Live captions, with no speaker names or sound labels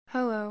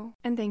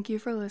and thank you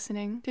for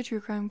listening to True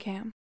Crime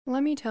Cam.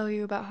 Let me tell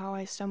you about how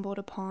I stumbled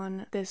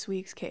upon this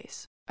week's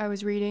case. I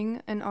was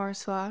reading an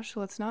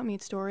r/Let's Not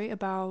Meet story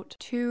about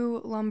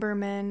two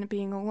lumbermen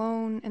being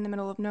alone in the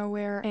middle of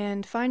nowhere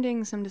and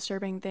finding some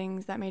disturbing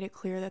things that made it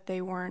clear that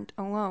they weren't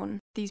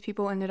alone. These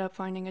people ended up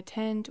finding a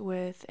tent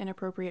with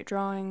inappropriate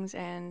drawings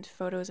and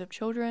photos of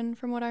children,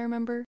 from what I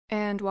remember.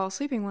 And while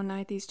sleeping one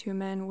night, these two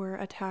men were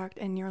attacked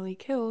and nearly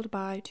killed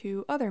by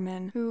two other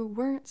men who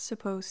weren't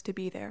supposed to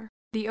be there.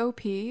 The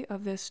OP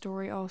of this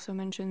story also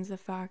mentions the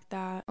fact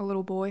that a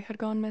little boy had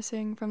gone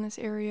missing from this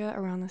area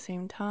around the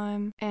same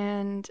time,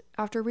 and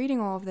after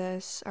reading all of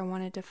this, I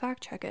wanted to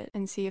fact check it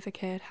and see if a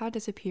kid had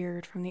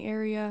disappeared from the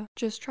area,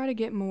 just try to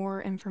get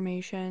more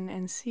information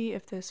and see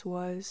if this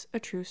was a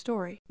true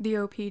story. The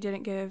OP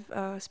didn't give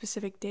a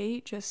specific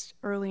date, just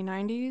early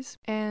 90s,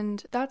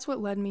 and that's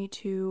what led me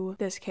to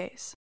this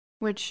case,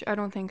 which I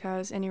don't think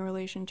has any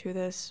relation to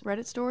this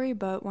Reddit story,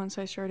 but once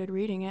I started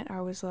reading it,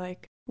 I was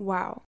like,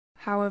 wow.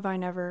 How have I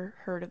never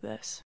heard of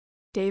this?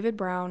 David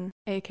Brown,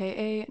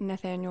 aka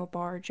Nathaniel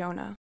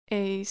Bar-Jonah,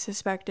 a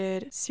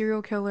suspected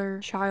serial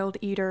killer, child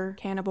eater,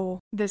 cannibal.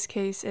 This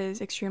case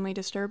is extremely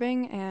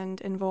disturbing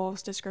and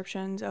involves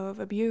descriptions of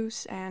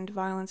abuse and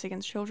violence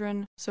against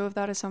children, so if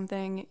that is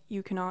something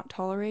you cannot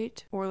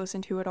tolerate or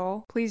listen to at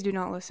all, please do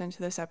not listen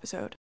to this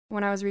episode.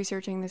 When I was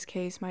researching this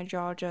case, my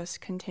jaw just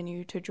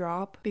continued to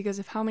drop because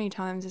of how many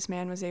times this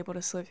man was able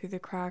to slip through the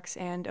cracks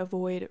and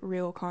avoid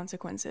real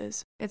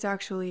consequences. It's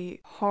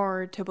actually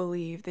hard to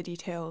believe the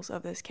details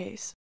of this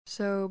case.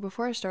 So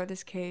before I start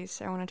this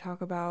case, I want to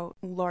talk about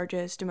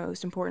largest,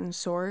 most important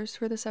source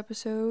for this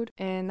episode,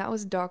 and that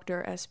was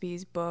Dr.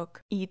 Espy's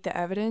book, Eat the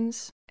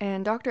Evidence.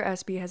 And Dr.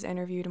 Espy has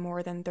interviewed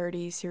more than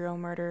 30 serial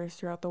murderers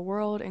throughout the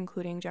world,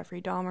 including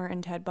Jeffrey Dahmer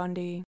and Ted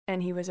Bundy,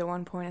 and he was at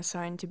one point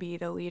assigned to be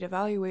the lead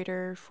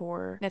evaluator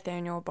for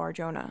Nathaniel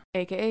Bar-Jonah,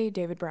 aka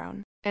David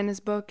Brown. And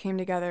this book came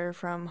together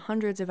from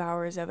hundreds of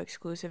hours of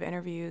exclusive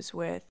interviews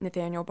with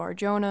Nathaniel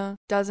Bar-Jonah,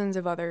 dozens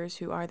of others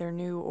who either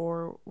knew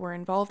or were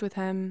involved with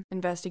him,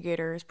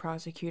 investigators,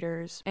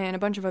 prosecutors, and a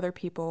bunch of other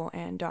people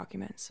and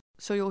documents.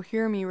 So you'll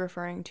hear me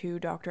referring to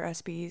Dr.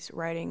 Espy's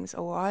writings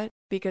a lot,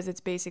 because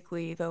it's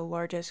basically the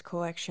largest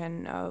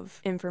collection of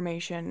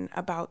information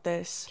about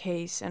this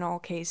case and all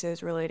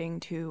cases relating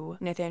to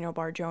Nathaniel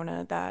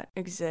Bar-Jonah that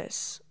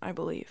exists, I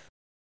believe.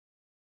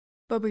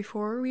 But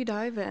before we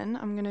dive in,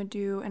 I'm going to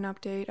do an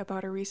update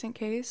about a recent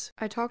case.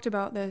 I talked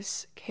about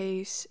this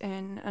case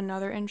in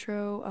another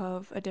intro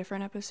of a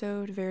different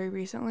episode very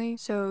recently,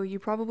 so you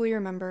probably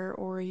remember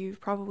or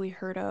you've probably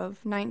heard of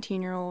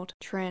 19-year-old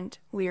Trent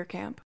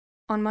Learcamp.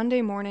 On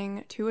Monday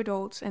morning, 2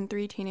 adults and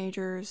 3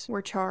 teenagers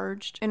were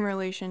charged in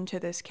relation to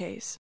this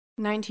case.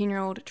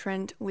 19-year-old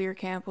Trent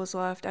Learcamp was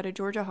left at a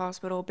Georgia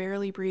hospital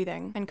barely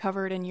breathing and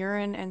covered in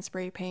urine and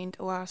spray paint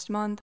last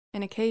month,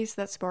 in a case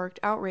that sparked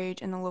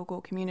outrage in the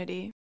local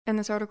community. And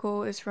this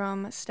article is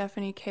from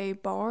Stephanie K.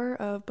 Barr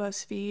of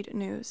BuzzFeed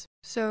News.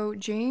 So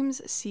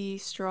James C.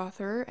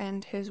 Strother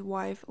and his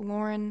wife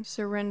Lauren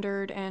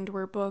surrendered and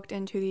were booked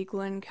into the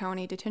Glenn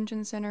County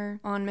Detention Center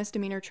on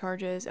misdemeanor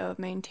charges of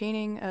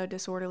maintaining a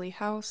disorderly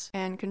house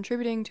and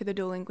contributing to the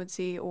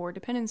delinquency or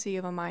dependency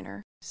of a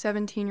minor.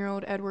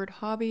 17-year-old Edward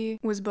Hobby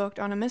was booked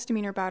on a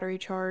misdemeanor battery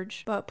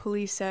charge, but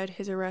police said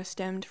his arrest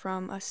stemmed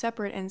from a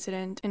separate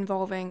incident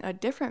involving a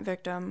different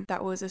victim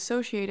that was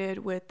associated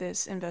with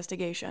this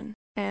investigation.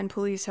 And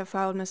police have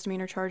filed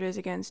misdemeanor charges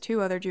against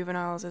 2 other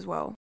juveniles as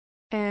well.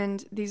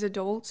 And these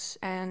adults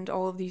and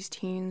all of these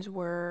teens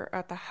were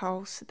at the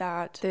house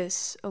that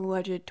this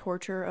alleged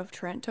torture of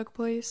Trent took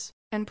place.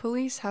 And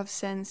police have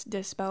since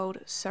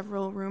dispelled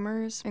several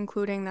rumors,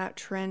 including that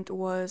Trent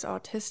was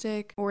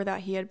autistic or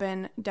that he had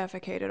been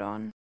defecated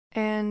on.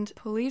 And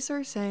police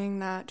are saying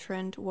that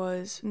Trent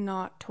was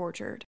not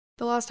tortured.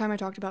 The last time I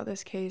talked about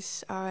this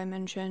case, I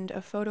mentioned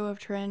a photo of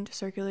Trent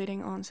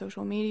circulating on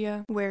social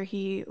media where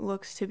he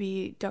looks to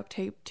be duct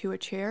taped to a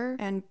chair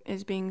and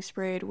is being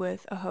sprayed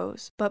with a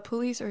hose. But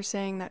police are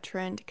saying that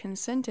Trent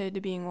consented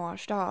to being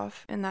washed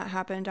off, and that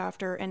happened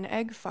after an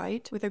egg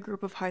fight with a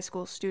group of high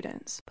school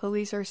students.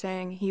 Police are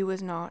saying he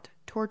was not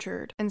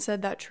tortured and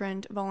said that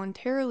Trent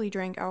voluntarily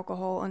drank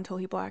alcohol until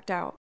he blacked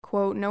out.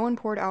 Quote, no one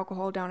poured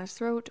alcohol down his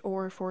throat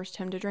or forced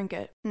him to drink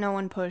it. No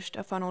one pushed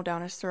a funnel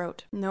down his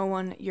throat. No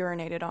one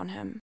urinated on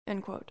him.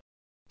 End quote.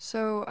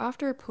 So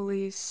after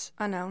police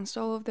announced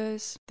all of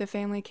this, the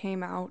family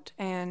came out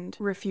and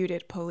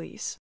refuted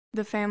police.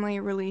 The family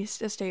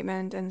released a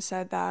statement and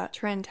said that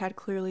Trent had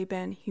clearly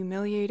been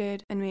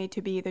humiliated and made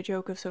to be the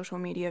joke of social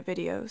media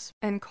videos,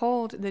 and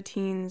called the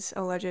teens'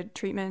 alleged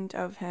treatment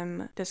of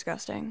him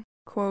disgusting.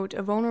 Quote,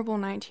 a vulnerable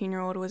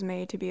 19-year-old was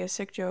made to be a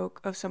sick joke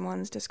of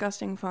someone's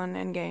disgusting fun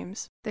and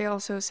games. They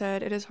also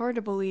said it is hard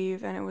to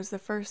believe, and it was the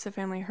first the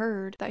family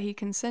heard, that he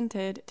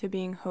consented to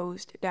being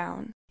hosed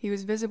down. He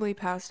was visibly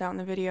passed out in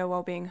the video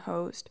while being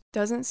hosed.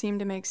 Doesn't seem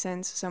to make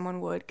sense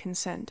someone would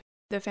consent.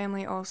 The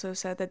family also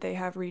said that they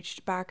have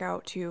reached back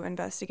out to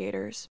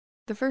investigators.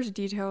 The first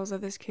details of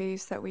this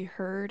case that we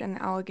heard and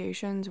the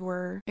allegations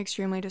were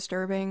extremely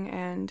disturbing,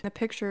 and the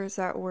pictures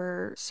that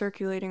were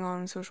circulating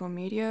on social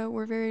media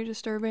were very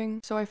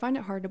disturbing, so I find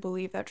it hard to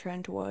believe that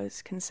Trent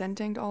was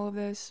consenting to all of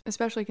this,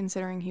 especially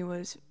considering he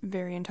was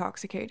very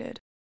intoxicated.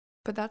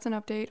 But that's an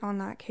update on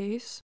that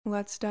case.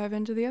 Let's dive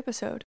into the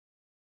episode.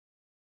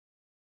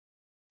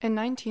 In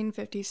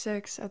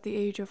 1956, at the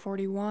age of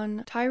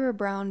 41, Tyra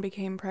Brown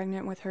became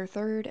pregnant with her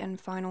third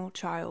and final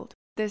child.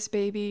 This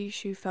baby,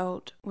 she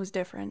felt, was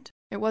different.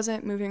 It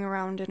wasn't moving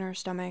around in her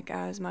stomach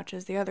as much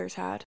as the others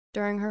had.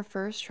 During her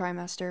first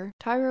trimester,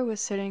 Tyra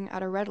was sitting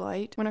at a red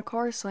light when a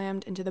car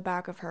slammed into the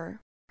back of her.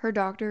 Her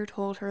doctor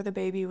told her the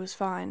baby was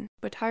fine,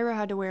 but Tyra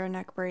had to wear a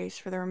neck brace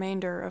for the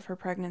remainder of her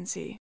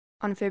pregnancy.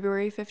 On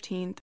February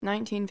 15,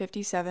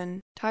 1957,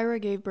 Tyra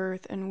gave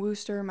birth in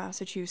Worcester,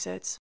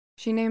 Massachusetts.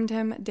 She named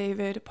him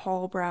David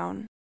Paul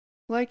Brown.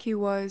 Like he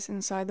was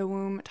inside the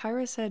womb,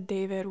 Tyra said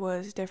David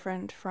was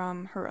different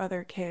from her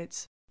other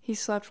kids. He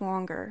slept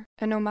longer,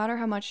 and no matter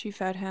how much she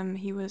fed him,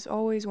 he was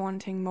always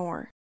wanting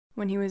more.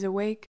 When he was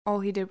awake, all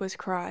he did was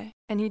cry,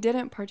 and he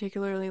didn't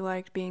particularly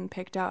like being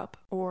picked up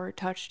or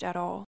touched at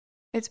all.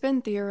 It's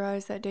been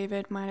theorized that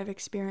David might have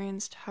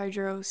experienced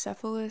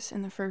hydrocephalus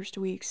in the first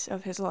weeks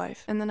of his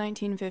life. In the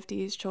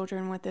 1950s,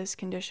 children with this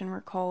condition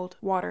were called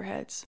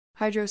waterheads.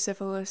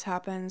 Hydrocephalus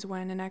happens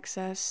when an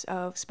excess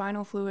of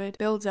spinal fluid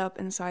builds up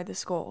inside the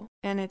skull,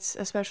 and it's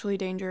especially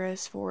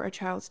dangerous for a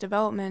child's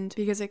development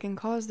because it can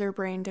cause their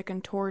brain to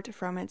contort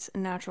from its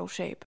natural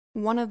shape.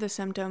 One of the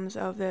symptoms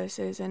of this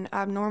is an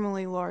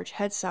abnormally large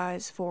head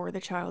size for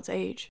the child's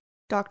age.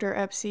 Dr.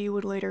 Epsy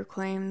would later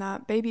claim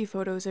that baby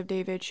photos of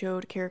David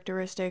showed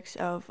characteristics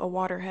of a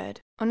waterhead.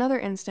 Another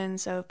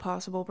instance of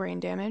possible brain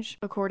damage,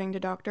 according to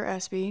Dr.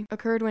 Espy,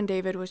 occurred when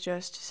David was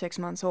just 6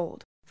 months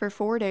old. For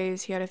 4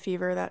 days, he had a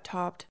fever that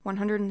topped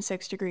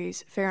 106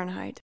 degrees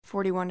Fahrenheit,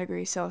 41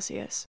 degrees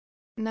Celsius.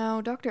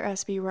 Now, Dr.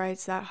 Espy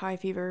writes that high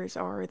fevers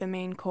are the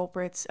main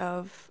culprits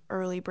of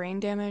early brain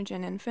damage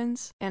in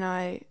infants, and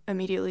I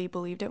immediately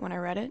believed it when I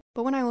read it.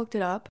 But when I looked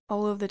it up,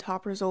 all of the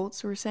top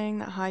results were saying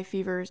that high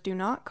fevers do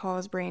not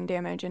cause brain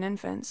damage in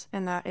infants,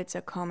 and that it's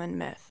a common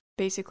myth.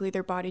 Basically,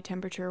 their body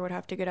temperature would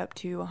have to get up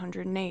to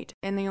 108,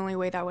 and the only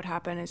way that would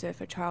happen is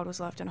if a child was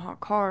left in a hot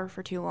car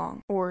for too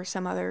long, or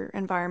some other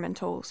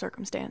environmental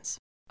circumstance.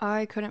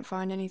 I couldn't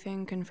find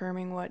anything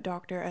confirming what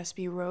Dr.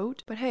 Espy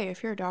wrote, but hey,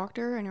 if you're a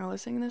doctor and you're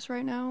listening to this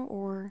right now,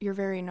 or you're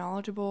very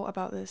knowledgeable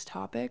about this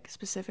topic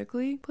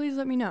specifically, please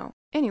let me know.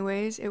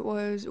 Anyways, it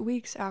was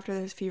weeks after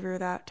this fever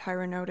that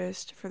Tyra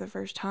noticed for the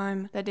first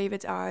time that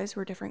David's eyes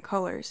were different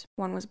colors.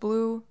 One was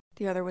blue,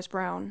 the other was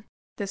brown.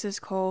 This is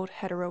called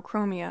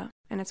heterochromia,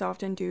 and it's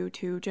often due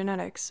to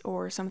genetics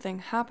or something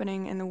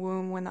happening in the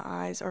womb when the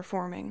eyes are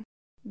forming.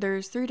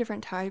 There's 3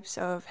 different types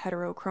of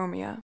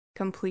heterochromia.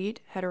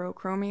 Complete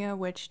heterochromia,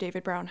 which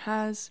David Brown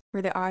has,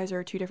 where the eyes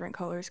are 2 different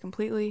colors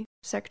completely.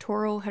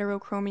 Sectoral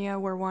heterochromia,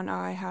 where one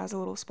eye has a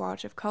little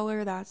splotch of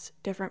color that's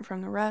different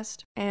from the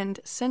rest. And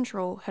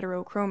central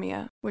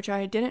heterochromia, which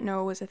I didn't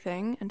know was a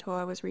thing until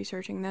I was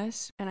researching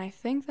this, and I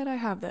think that I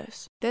have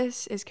this.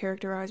 This is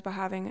characterized by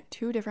having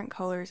 2 different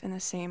colors in the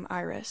same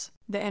iris.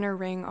 The inner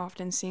ring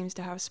often seems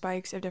to have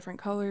spikes of different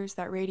colors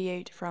that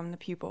radiate from the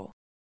pupil.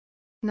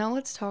 Now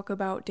let's talk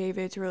about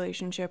David's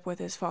relationship with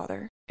his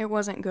father. It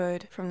wasn't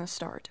good from the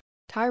start.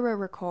 Tyra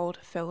recalled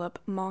Philip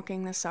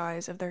mocking the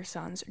size of their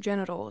son's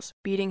genitals,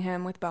 beating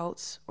him with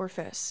belts or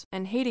fists,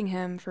 and hating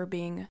him for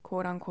being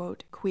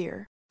quote-unquote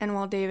queer. And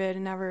while David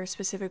never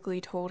specifically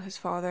told his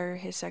father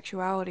his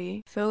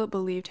sexuality, Philip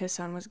believed his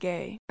son was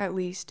gay, at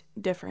least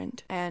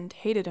different, and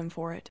hated him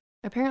for it.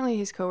 Apparently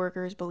his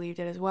coworkers believed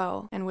it as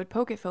well, and would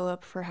poke at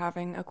Philip for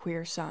having a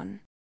queer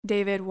son.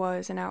 David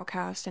was an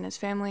outcast in his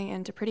family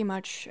and to pretty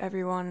much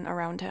everyone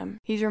around him.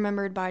 He's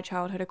remembered by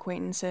childhood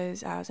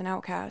acquaintances as an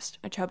outcast,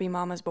 a chubby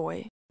mama's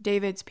boy.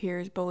 David's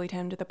peers bullied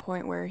him to the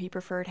point where he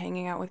preferred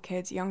hanging out with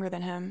kids younger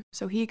than him,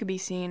 so he could be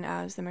seen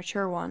as the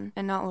mature one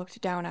and not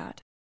looked down at.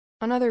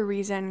 Another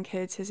reason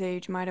kids his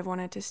age might have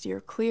wanted to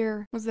steer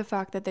clear was the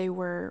fact that they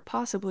were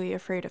possibly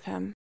afraid of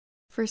him.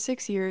 For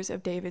 6 years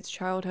of David's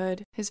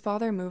childhood, his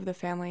father moved the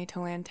family to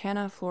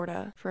Lantana,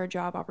 Florida, for a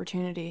job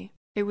opportunity.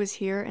 It was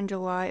here in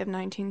July of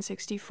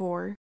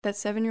 1964 that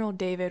 7-year-old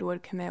David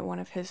would commit one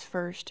of his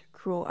first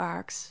cruel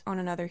acts on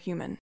another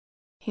human.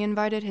 He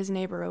invited his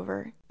neighbor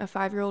over, a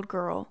 5-year-old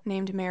girl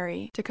named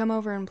Mary, to come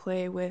over and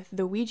play with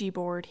the Ouija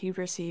board he'd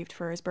received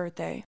for his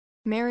birthday.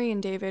 Mary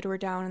and David were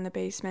down in the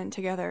basement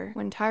together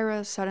when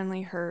Tyra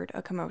suddenly heard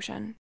a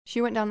commotion.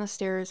 She went down the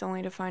stairs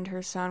only to find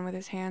her son with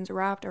his hands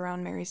wrapped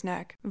around Mary's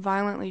neck,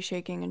 violently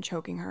shaking and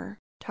choking her.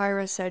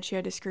 Tyra said she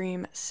had to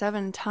scream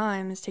 7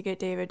 times to get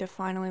David to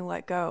finally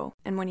let go,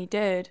 and when he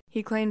did,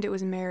 he claimed it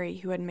was Mary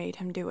who had made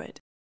him do it.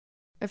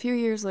 A few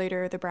years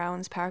later, the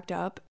Browns packed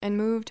up and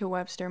moved to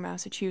Webster,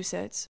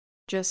 Massachusetts,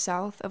 just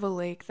south of a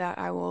lake that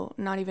I will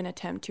not even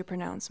attempt to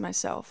pronounce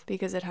myself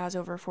because it has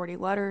over 40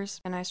 letters,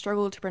 and I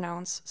struggle to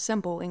pronounce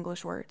simple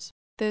English words.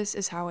 This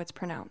is how it's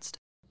pronounced.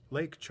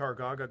 Lake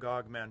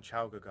Chargagagog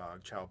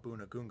Manchaugagog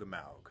Chowbuna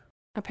Gungamaug.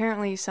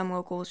 Apparently, some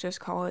locals just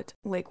call it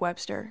Lake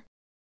Webster.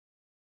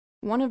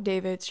 One of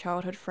David's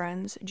childhood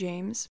friends,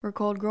 James,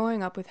 recalled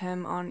growing up with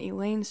him on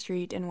Elaine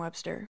Street in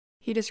Webster.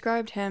 He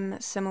described him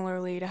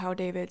similarly to how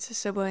David's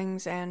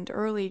siblings and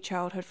early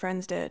childhood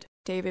friends did.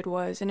 David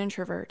was an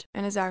introvert,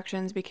 and his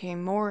actions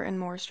became more and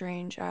more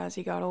strange as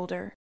he got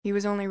older. He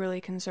was only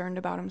really concerned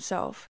about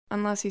himself,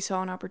 unless he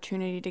saw an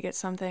opportunity to get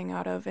something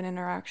out of an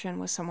interaction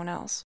with someone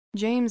else.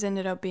 James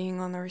ended up being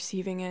on the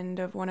receiving end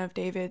of one of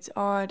David's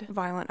odd,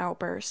 violent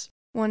outbursts.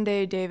 One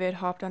day, David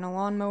hopped on a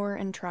lawnmower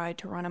and tried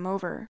to run him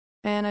over.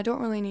 And I don't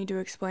really need to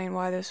explain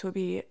why this would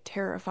be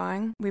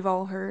terrifying. We've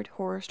all heard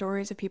horror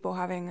stories of people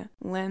having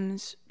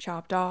limbs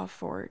chopped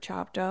off or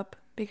chopped up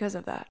because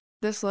of that.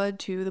 This led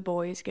to the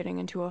boys getting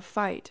into a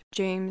fight.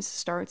 James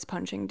starts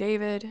punching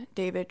David.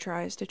 David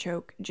tries to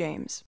choke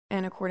James.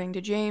 And according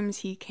to James,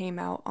 he came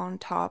out on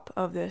top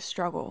of this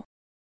struggle.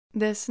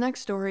 This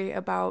next story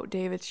about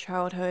David's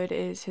childhood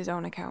is his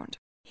own account.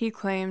 He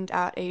claimed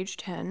at age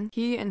 10,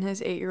 he and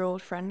his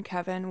 8-year-old friend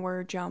Kevin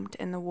were jumped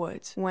in the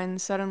woods when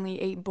suddenly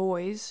 8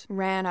 boys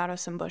ran out of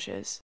some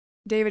bushes.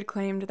 David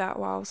claimed that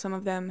while some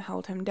of them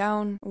held him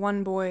down,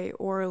 one boy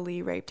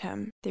orally raped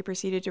him. They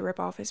proceeded to rip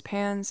off his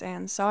pants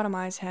and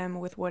sodomize him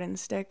with wooden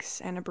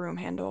sticks and a broom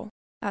handle.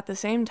 At the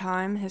same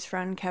time, his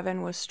friend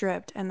Kevin was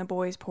stripped and the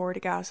boys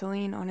poured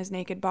gasoline on his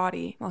naked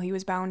body while he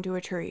was bound to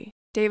a tree.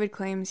 David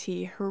claims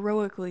he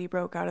heroically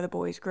broke out of the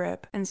boys'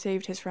 grip and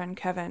saved his friend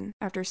Kevin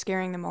after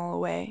scaring them all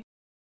away.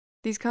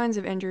 These kinds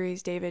of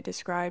injuries David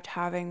described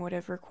having would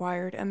have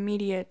required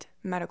immediate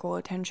medical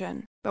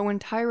attention, but when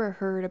Tyra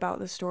heard about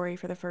the story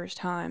for the first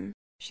time,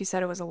 she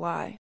said it was a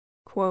lie.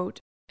 Quote,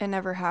 "It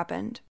never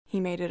happened.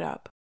 He made it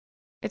up."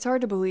 It's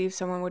hard to believe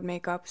someone would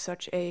make up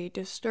such a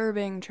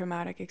disturbing,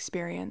 traumatic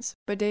experience,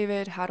 but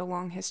David had a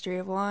long history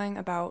of lying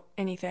about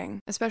anything,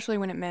 especially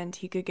when it meant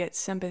he could get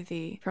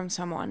sympathy from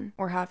someone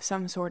or have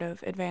some sort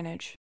of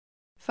advantage.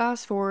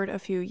 Fast forward a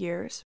few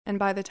years, and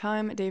by the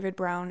time David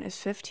Brown is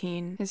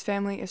 15, his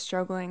family is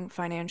struggling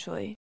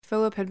financially.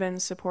 Philip had been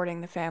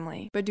supporting the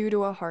family, but due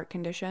to a heart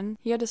condition,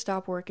 he had to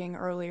stop working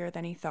earlier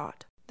than he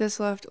thought.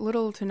 This left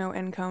little to no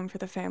income for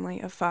the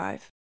family of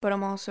 5. But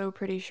I'm also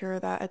pretty sure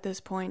that at this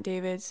point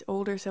David's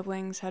older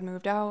siblings had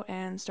moved out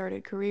and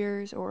started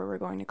careers or were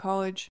going to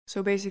college,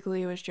 so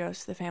basically it was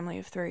just the family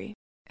of 3.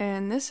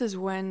 And this is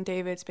when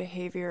David's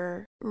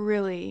behavior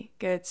really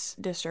gets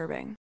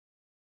disturbing.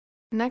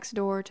 Next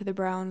door to the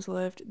Browns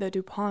lived the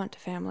DuPont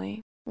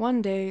family.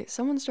 One day,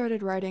 someone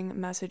started writing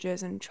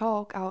messages in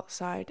chalk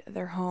outside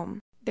their home.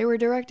 They were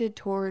directed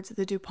towards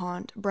the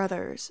DuPont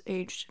brothers,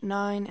 aged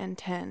 9 and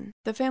 10.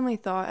 The family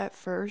thought at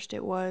first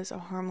it was a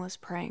harmless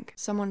prank,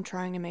 someone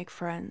trying to make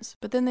friends,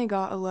 but then they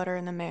got a letter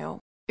in the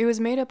mail. It was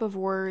made up of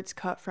words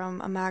cut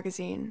from a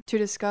magazine to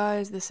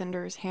disguise the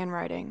sender's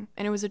handwriting,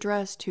 and it was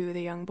addressed to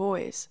the young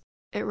boys.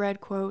 It read,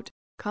 quote,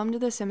 "Come to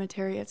the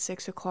cemetery at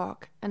 6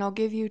 o'clock, and I'll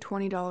give you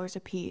 $20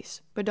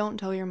 apiece, but don't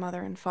tell your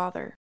mother and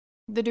father."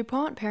 The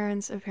DuPont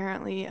parents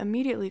apparently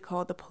immediately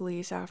called the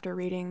police after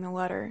reading the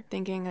letter,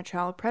 thinking a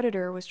child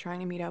predator was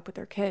trying to meet up with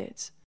their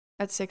kids.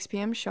 At 6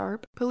 p.m.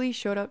 sharp, police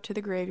showed up to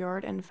the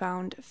graveyard and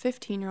found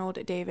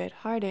 15-year-old David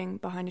hiding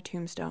behind a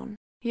tombstone.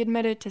 He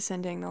admitted to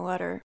sending the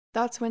letter.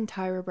 That's when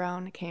Tyra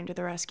Brown came to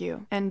the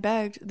rescue and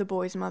begged the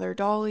boy's mother,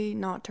 Dolly,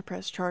 not to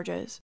press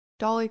charges.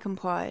 Dolly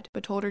complied,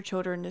 but told her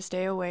children to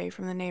stay away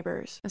from the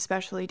neighbors,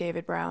 especially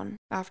David Brown.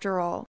 After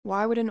all,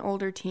 why would an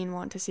older teen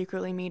want to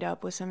secretly meet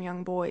up with some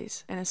young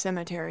boys in a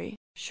cemetery?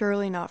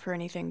 Surely not for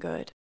anything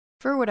good.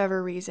 For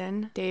whatever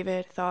reason,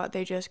 David thought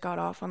they just got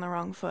off on the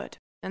wrong foot.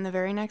 And the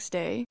very next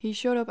day, he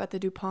showed up at the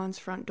DuPont's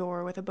front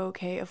door with a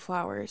bouquet of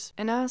flowers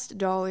and asked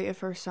Dolly if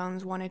her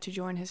sons wanted to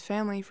join his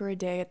family for a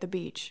day at the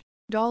beach.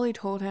 Dolly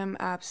told him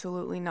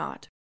absolutely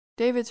not.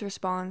 David's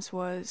response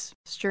was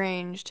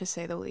strange, to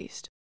say the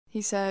least.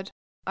 He said,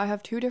 "I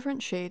have 2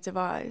 different shades of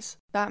eyes.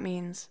 That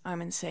means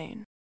I'm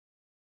insane."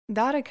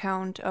 That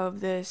account of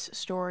this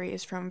story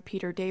is from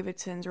Peter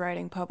Davidson's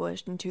writing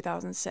published in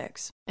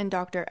 2006. In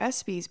Dr.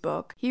 Espy's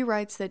book, he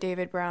writes that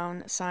David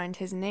Brown signed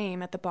his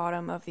name at the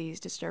bottom of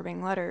these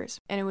disturbing letters,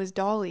 and it was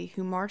Dolly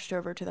who marched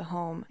over to the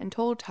home and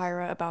told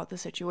Tyra about the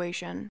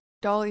situation.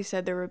 Dolly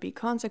said there would be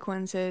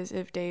consequences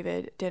if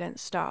David didn't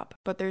stop,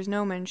 but there's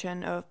no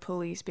mention of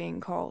police being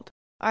called.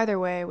 Either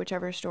way,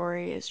 whichever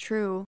story is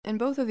true, in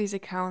both of these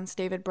accounts,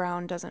 David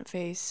Brown doesn't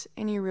face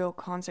any real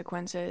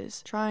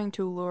consequences trying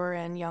to lure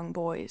in young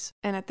boys.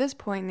 And at this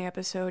point in the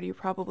episode, you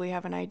probably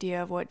have an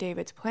idea of what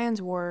David's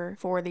plans were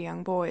for the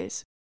young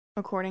boys.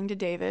 According to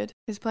David,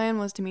 his plan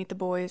was to meet the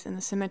boys in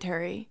the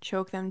cemetery,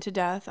 choke them to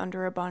death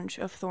under a bunch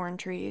of thorn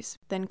trees,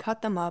 then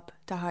cut them up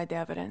to hide the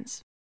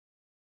evidence.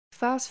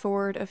 Fast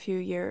forward a few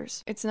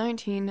years. It's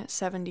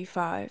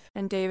 1975,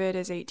 and David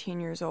is 18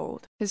 years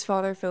old. His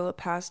father, Philip,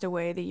 passed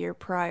away the year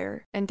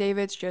prior, and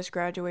David's just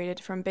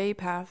graduated from Bay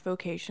Path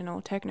Vocational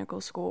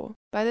Technical School.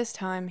 By this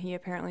time, he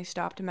apparently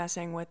stopped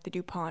messing with the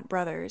DuPont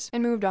brothers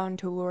and moved on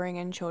to luring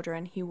in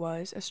children he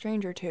was a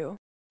stranger to.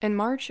 In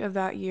March of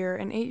that year,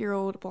 an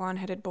 8-year-old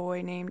blonde-headed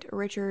boy named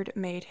Richard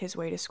made his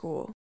way to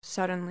school.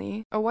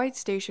 Suddenly, a white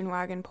station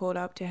wagon pulled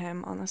up to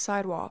him on the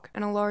sidewalk,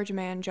 and a large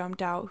man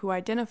jumped out who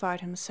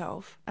identified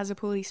himself as a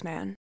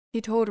policeman.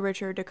 He told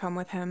Richard to come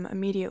with him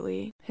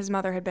immediately. His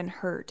mother had been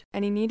hurt,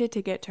 and he needed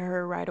to get to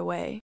her right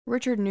away.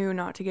 Richard knew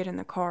not to get in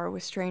the car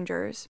with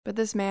strangers, but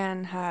this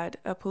man had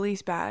a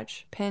police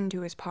badge pinned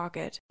to his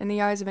pocket. In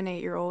the eyes of an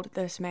 8-year-old,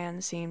 this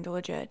man seemed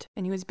legit,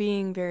 and he was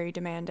being very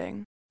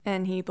demanding.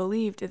 And he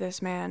believed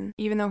this man,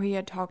 even though he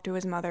had talked to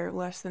his mother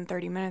less than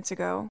 30 minutes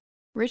ago.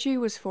 Richie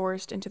was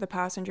forced into the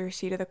passenger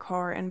seat of the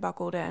car and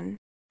buckled in.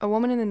 A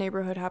woman in the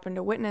neighborhood happened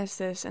to witness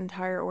this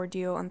entire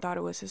ordeal and thought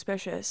it was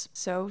suspicious,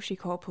 so she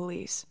called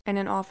police, and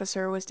an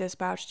officer was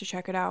dispatched to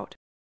check it out.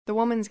 The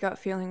woman's gut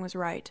feeling was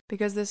right,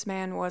 because this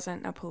man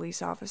wasn't a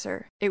police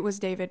officer. It was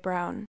David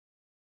Brown.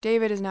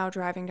 David is now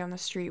driving down the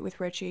street with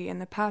Richie in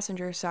the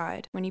passenger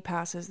side when he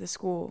passes the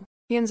school.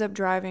 He ends up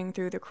driving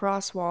through the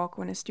crosswalk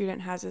when a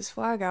student has his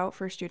flag out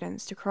for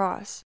students to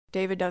cross.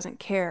 David doesn't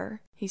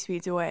care. He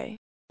speeds away.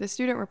 The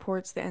student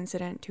reports the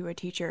incident to a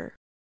teacher.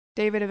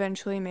 David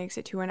eventually makes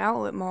it to an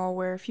outlet mall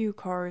where a few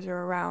cars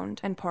are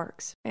around and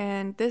parks,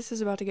 and this is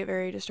about to get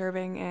very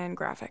disturbing and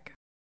graphic.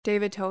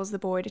 David tells the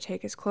boy to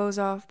take his clothes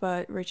off,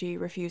 but Richie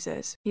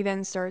refuses. He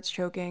then starts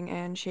choking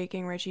and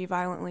shaking Richie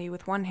violently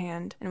with one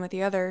hand, and with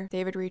the other,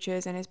 David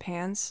reaches in his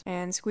pants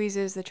and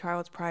squeezes the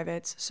child's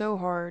privates so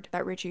hard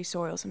that Richie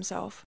soils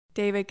himself.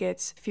 David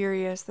gets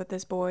furious that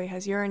this boy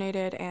has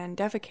urinated and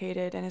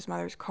defecated in his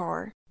mother's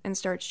car, and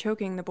starts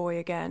choking the boy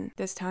again,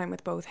 this time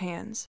with both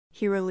hands.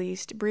 He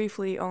released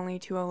briefly only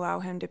to allow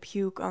him to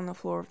puke on the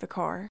floor of the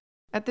car.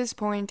 At this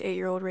point,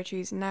 8-year-old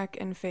Richie's neck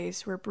and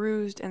face were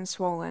bruised and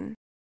swollen.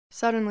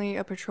 Suddenly,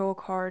 a patrol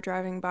car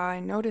driving by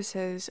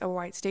notices a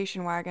white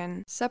station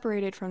wagon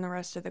separated from the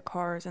rest of the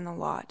cars in the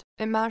lot.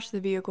 It matched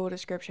the vehicle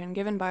description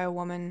given by a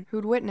woman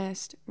who'd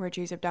witnessed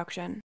Richie's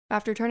abduction.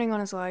 After turning on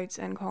his lights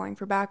and calling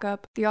for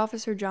backup, the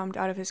officer jumped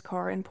out of his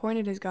car and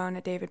pointed his gun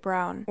at David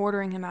Brown,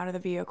 ordering him out of the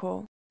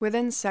vehicle.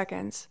 Within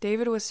seconds,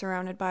 David was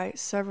surrounded by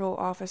several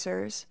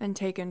officers and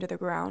taken to the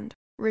ground.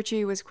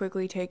 Richie was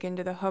quickly taken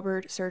to the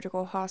Hubbard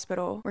Surgical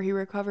Hospital, where he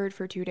recovered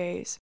for 2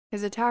 days.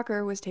 His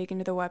attacker was taken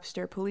to the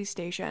Webster police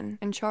station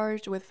and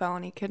charged with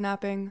felony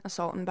kidnapping,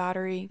 assault and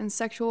battery, and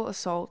sexual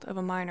assault of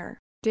a minor.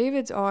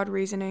 David's odd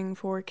reasoning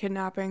for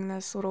kidnapping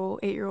this little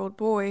 8-year-old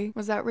boy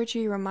was that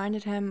Richie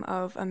reminded him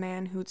of a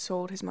man who'd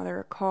sold his mother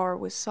a car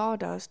with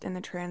sawdust in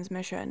the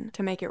transmission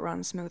to make it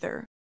run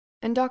smoother.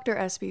 In Dr.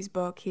 Espy's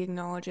book, he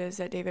acknowledges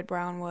that David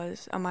Brown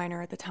was a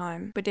minor at the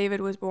time, but David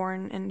was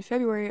born in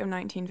February of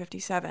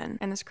 1957,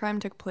 and this crime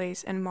took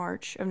place in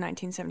March of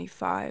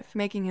 1975,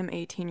 making him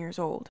 18 years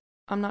old.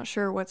 I'm not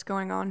sure what's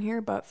going on here,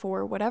 but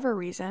for whatever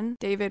reason,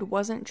 David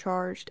wasn't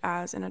charged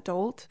as an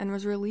adult and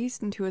was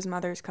released into his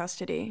mother's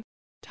custody.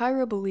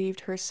 Tyra believed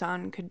her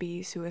son could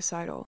be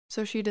suicidal,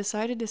 so she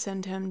decided to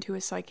send him to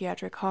a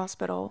psychiatric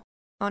hospital.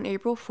 On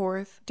April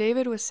 4th,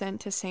 David was sent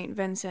to St.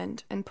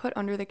 Vincent and put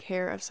under the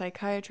care of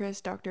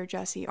psychiatrist Dr.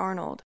 Jesse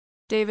Arnold.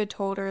 David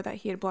told her that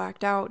he had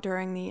blacked out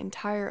during the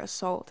entire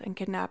assault and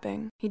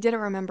kidnapping. He didn't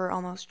remember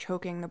almost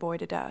choking the boy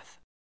to death.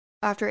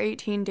 After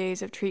 18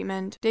 days of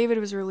treatment, David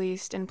was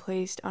released and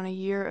placed on a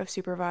year of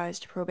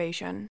supervised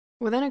probation.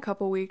 Within a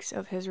couple weeks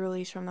of his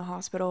release from the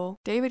hospital,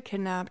 David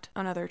kidnapped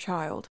another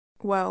child.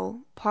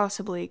 Well,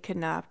 possibly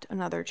kidnapped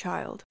another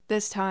child.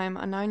 This time,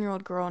 a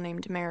 9-year-old girl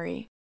named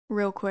Mary.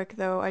 Real quick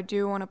though, I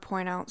do want to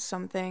point out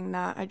something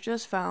that I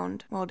just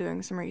found while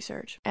doing some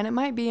research. And it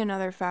might be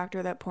another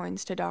factor that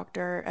points to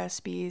Dr.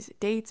 Espy's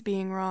dates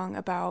being wrong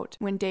about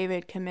when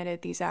David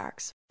committed these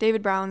acts.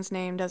 David Brown's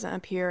name doesn't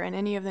appear in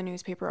any of the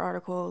newspaper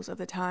articles of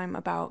the time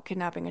about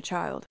kidnapping a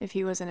child. If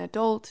he was an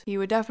adult, he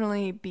would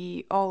definitely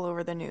be all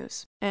over the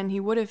news, and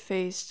he would have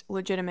faced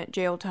legitimate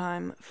jail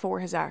time for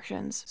his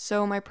actions.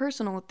 So my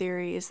personal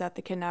theory is that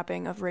the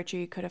kidnapping of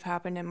Richie could have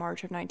happened in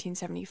March of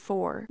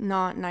 1974,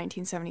 not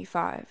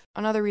 1975.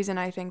 Another reason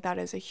I think that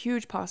is a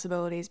huge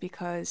possibility is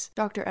because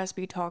Dr.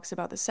 Espy talks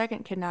about the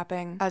second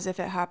kidnapping as if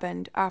it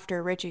happened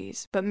after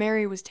Richie's, but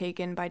Mary was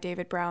taken by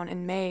David Brown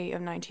in May of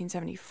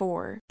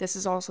 1974. This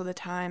is also the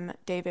time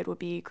David would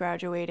be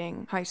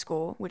graduating high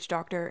school, which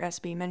Dr.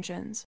 Espy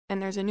mentions,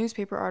 and there's a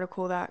newspaper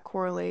article that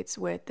correlates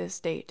with this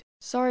date.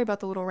 Sorry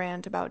about the little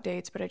rant about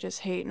dates, but I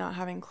just hate not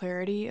having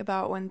clarity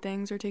about when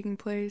things are taking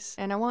place,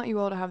 and I want you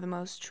all to have the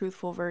most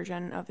truthful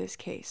version of this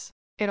case.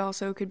 It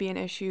also could be an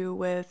issue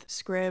with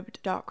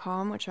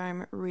Scribd.com, which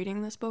I'm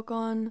reading this book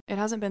on. It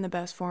hasn't been the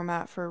best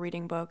format for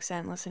reading books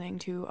and listening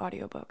to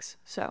audiobooks,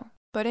 so.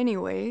 But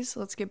anyways,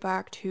 let's get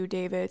back to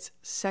David's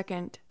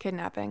second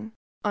kidnapping.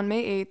 On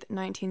May 8,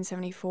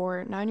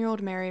 1974,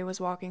 9-year-old Mary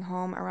was walking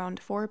home around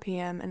 4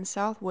 p.m. in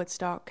South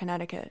Woodstock,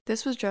 Connecticut.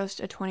 This was just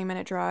a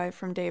 20-minute drive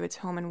from David's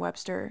home in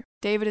Webster.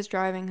 David is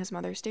driving his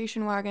mother's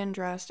station wagon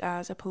dressed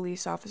as a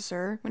police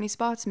officer when he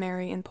spots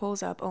Mary and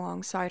pulls up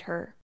alongside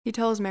her. He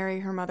tells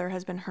Mary her mother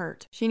has been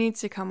hurt. She needs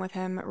to come with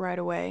him right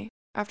away.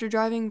 After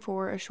driving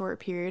for a short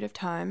period of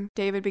time,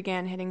 David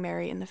began hitting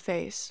Mary in the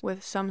face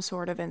with some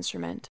sort of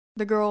instrument.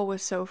 The girl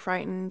was so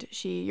frightened,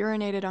 she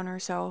urinated on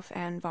herself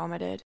and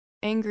vomited.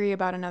 Angry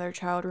about another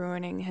child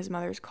ruining his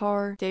mother's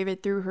car,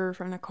 David threw her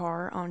from the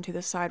car onto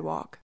the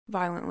sidewalk,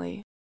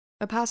 violently.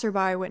 A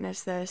passerby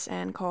witnessed this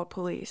and called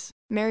police.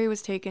 Mary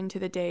was taken to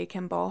the Day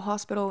Kimball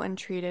Hospital and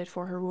treated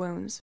for her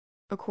wounds.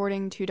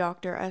 According to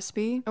Dr.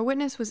 Espy, a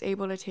witness was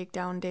able to take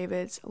down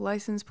David's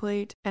license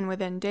plate, and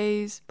within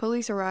days,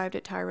 police arrived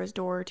at Tyra's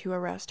door to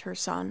arrest her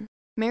son.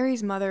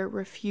 Mary's mother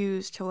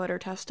refused to let her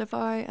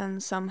testify,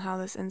 and somehow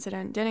this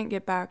incident didn't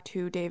get back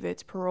to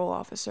David's parole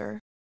officer.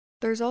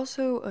 There's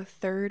also a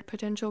third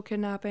potential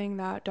kidnapping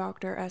that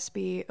Dr.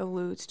 Espy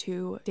alludes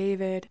to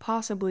David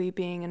possibly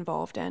being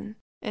involved in.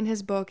 In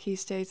his book, he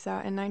states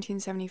that in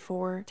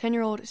 1974,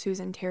 10-year-old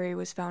Susan Terry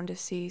was found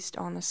deceased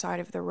on the side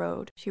of the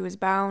road. She was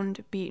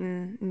bound,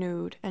 beaten,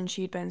 nude, and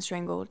she'd been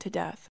strangled to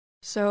death.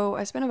 So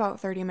I spent about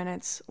 30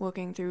 minutes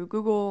looking through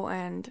Google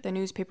and the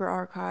newspaper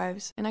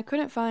archives, and I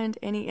couldn't find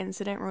any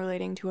incident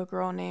relating to a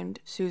girl named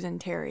Susan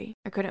Terry.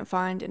 I couldn't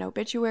find an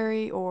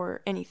obituary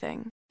or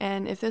anything.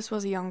 And if this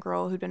was a young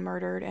girl who'd been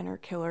murdered and her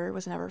killer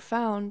was never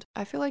found,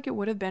 I feel like it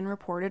would have been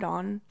reported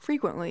on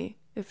frequently,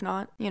 if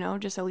not,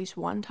 just at least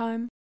one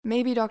time.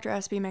 Maybe Dr.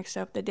 Espy mixed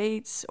up the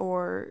dates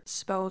or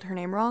spelled her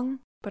name wrong,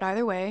 but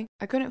either way,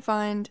 I couldn't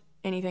find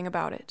anything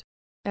about it.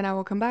 And I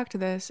will come back to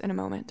this in a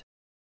moment.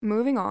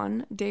 Moving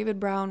on, David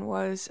Brown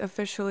was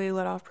officially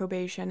let off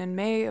probation in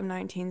May of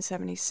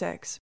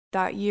 1976.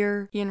 That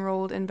year, he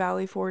enrolled in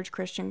Valley Forge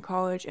Christian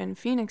College in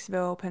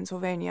Phoenixville,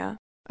 Pennsylvania.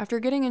 After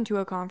getting into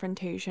a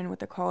confrontation with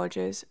the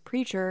college's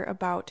preacher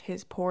about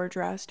his poor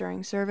dress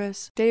during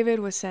service, David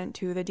was sent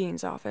to the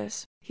dean's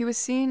office. He was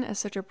seen as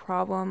such a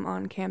problem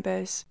on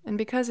campus, and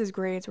because his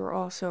grades were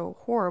also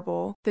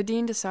horrible, the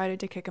dean decided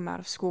to kick him out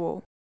of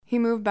school. He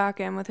moved back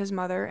in with his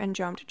mother and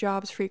jumped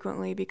jobs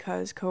frequently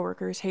because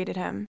coworkers hated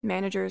him.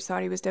 Managers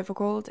thought he was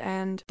difficult,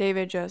 and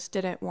David just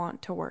didn't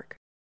want to work.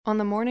 On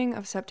the morning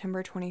of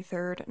September 23,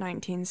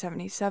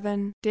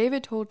 1977,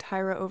 David told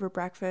Tyra over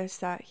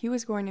breakfast that he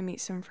was going to meet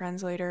some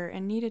friends later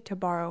and needed to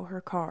borrow her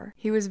car.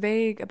 He was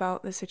vague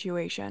about the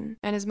situation,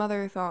 and his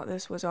mother thought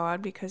this was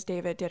odd because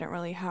David didn't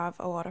really have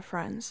a lot of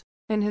friends.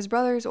 In his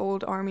brother's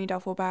old army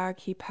duffel bag,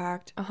 he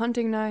packed a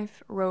hunting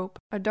knife, rope,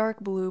 a dark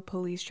blue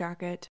police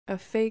jacket, a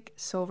fake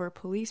silver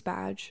police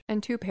badge,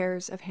 and 2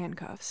 pairs of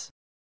handcuffs.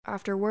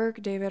 After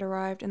work, David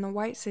arrived in the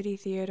White City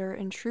Theater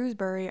in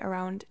Shrewsbury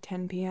around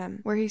 10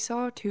 p.m., where he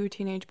saw 2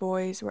 teenage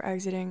boys were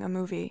exiting a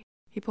movie.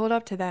 He pulled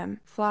up to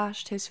them,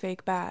 flashed his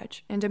fake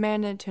badge, and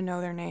demanded to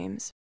know their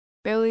names.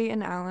 Billy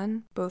and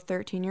Alan, both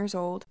 13 years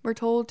old, were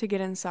told to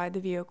get inside the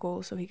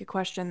vehicle so he could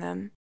question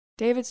them.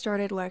 David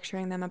started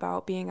lecturing them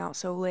about being out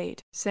so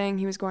late, saying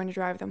he was going to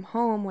drive them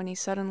home when he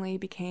suddenly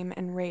became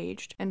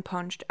enraged and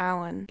punched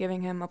Alan,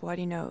 giving him a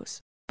bloody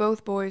nose.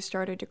 Both boys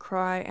started to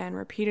cry and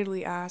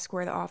repeatedly ask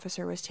where the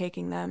officer was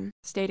taking them,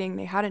 stating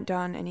they hadn't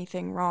done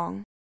anything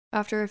wrong.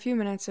 After a few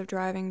minutes of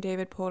driving,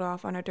 David pulled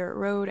off on a dirt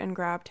road and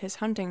grabbed his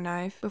hunting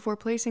knife before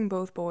placing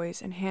both boys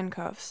in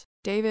handcuffs.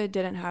 David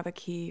didn't have a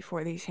key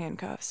for these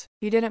handcuffs.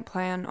 He didn't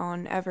plan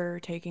on ever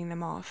taking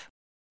them off.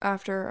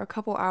 After a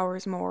couple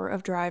hours more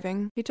of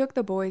driving, he took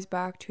the boys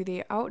back to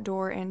the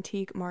outdoor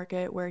antique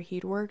market where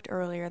he'd worked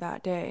earlier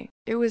that day.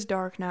 It was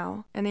dark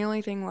now, and the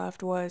only thing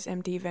left was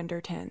empty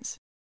vendor tents.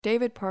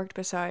 David parked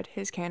beside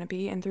his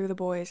canopy and threw the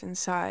boys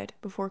inside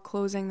before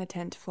closing the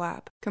tent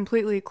flap,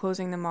 completely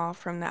closing them off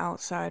from the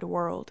outside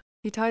world.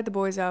 He tied the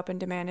boys up and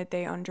demanded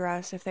they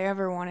undress if they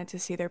ever wanted to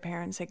see their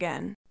parents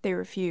again. They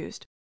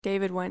refused.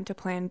 David went to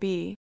Plan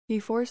B. He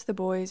forced the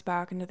boys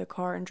back into the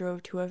car and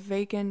drove to a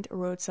vacant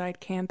roadside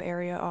camp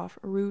area off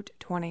Route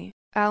 20.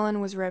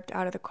 Alan was ripped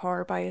out of the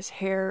car by his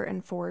hair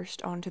and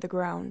forced onto the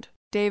ground.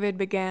 David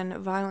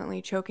began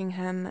violently choking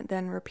him,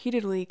 then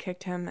repeatedly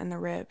kicked him in the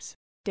ribs.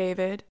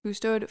 David, who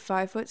stood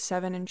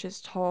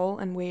 5'7" tall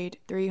and weighed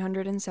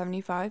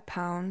 375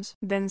 pounds,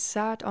 then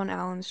sat on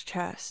Alan's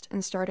chest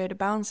and started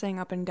bouncing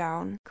up and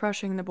down,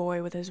 crushing the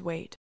boy with his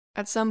weight.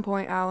 At some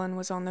point, Alan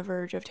was on the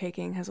verge of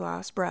taking his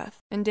last breath,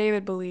 and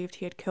David believed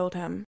he had killed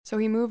him, so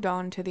he moved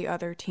on to the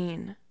other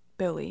teen,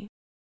 Billy.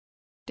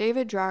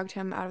 David dragged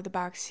him out of the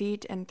back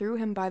seat and threw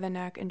him by the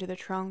neck into the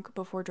trunk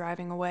before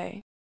driving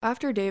away.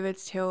 After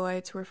David's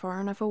taillights were far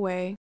enough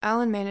away,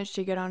 Alan managed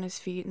to get on his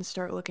feet and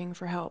start looking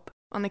for help.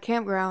 On the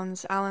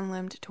campgrounds, Alan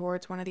limped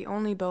towards one of the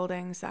only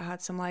buildings that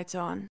had some lights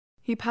on.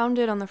 He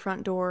pounded on the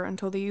front door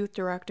until the youth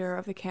director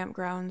of the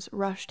campgrounds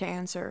rushed to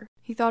answer.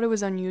 He thought it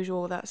was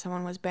unusual that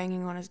someone was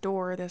banging on his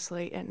door this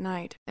late at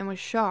night, and was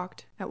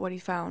shocked at what he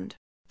found.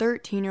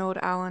 13-year-old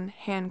Alan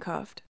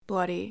handcuffed,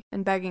 bloody,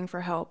 and begging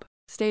for help,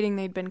 stating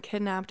they'd been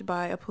kidnapped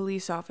by a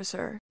police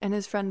officer, and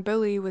his friend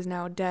Billy was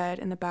now dead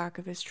in the back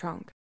of his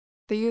trunk.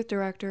 The youth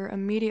director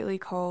immediately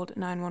called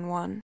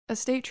 911. A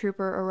state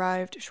trooper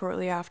arrived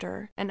shortly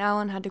after, and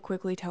Alan had to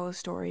quickly tell his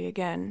story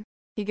again.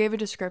 He gave a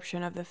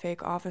description of the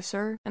fake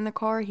officer and the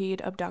car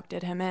he'd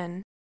abducted him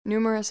in.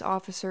 Numerous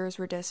officers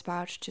were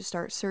dispatched to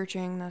start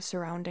searching the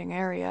surrounding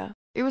area.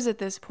 It was at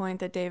this point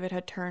that David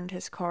had turned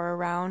his car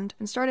around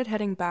and started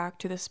heading back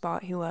to the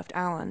spot he left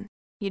Alan.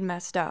 He'd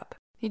messed up.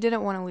 He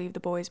didn't want to leave the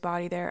boy's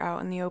body there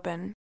out in the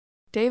open.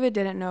 David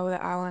didn't know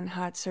that Alan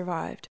had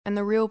survived, and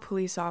the real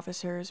police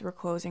officers were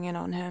closing in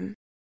on him.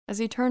 As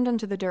he turned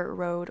onto the dirt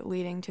road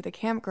leading to the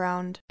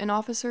campground, an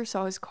officer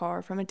saw his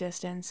car from a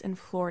distance and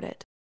floored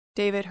it.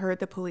 David heard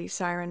the police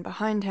siren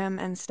behind him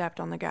and stepped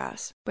on the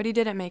gas, but he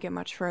didn't make it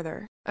much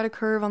further. At a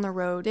curve on the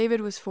road, David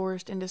was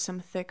forced into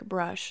some thick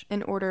brush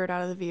and ordered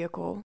out of the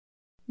vehicle.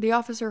 The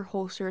officer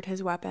holstered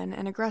his weapon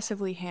and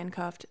aggressively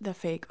handcuffed the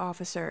fake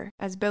officer,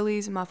 as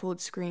Billy's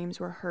muffled screams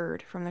were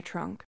heard from the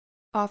trunk.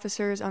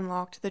 Officers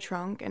unlocked the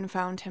trunk and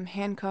found him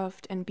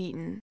handcuffed and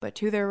beaten, but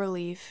to their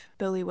relief,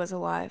 Billy was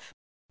alive.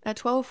 At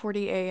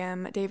 12:40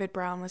 a.m., David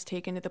Brown was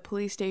taken to the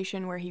police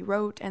station where he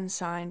wrote and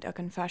signed a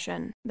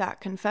confession. That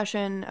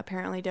confession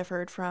apparently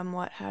differed from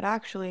what had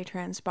actually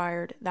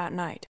transpired that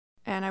night,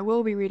 and I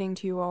will be reading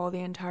to you all the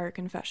entire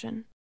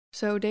confession.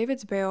 So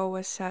David's bail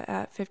was set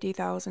at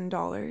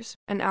 $50,000,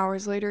 and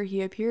hours later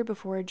he appeared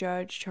before a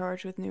judge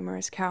charged with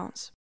numerous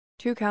counts.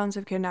 2 counts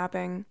of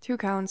kidnapping, 2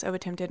 counts of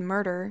attempted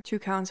murder, 2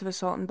 counts of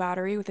assault and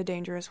battery with a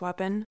dangerous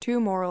weapon, 2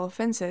 moral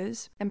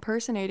offenses,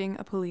 impersonating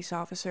a police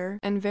officer,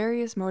 and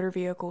various motor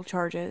vehicle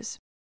charges.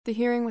 The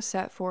hearing was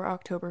set for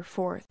October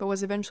 4th, but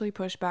was eventually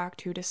pushed back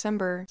to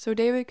December so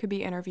David could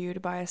be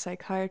interviewed by a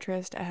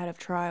psychiatrist ahead of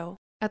trial.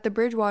 At the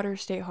Bridgewater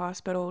State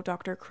Hospital,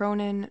 Dr.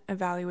 Cronin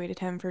evaluated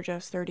him for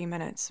just 30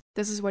 minutes.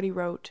 This is what he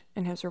wrote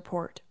in his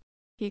report.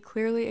 He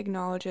clearly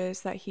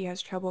acknowledges that he has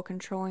trouble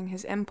controlling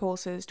his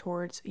impulses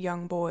towards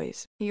young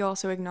boys. He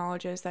also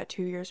acknowledges that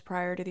 2 years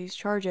prior to these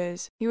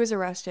charges, he was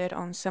arrested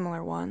on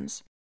similar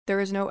ones.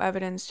 There is no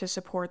evidence to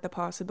support the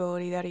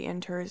possibility that he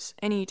enters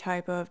any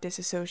type of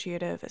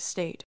dissociative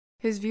state.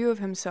 His view of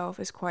himself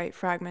is quite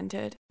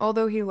fragmented.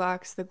 Although he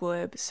lacks the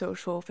glib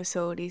social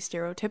facility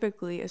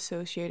stereotypically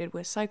associated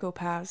with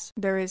psychopaths,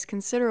 there is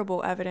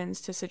considerable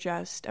evidence to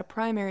suggest a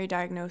primary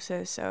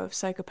diagnosis of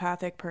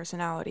psychopathic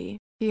personality.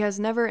 He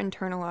has never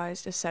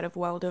internalized a set of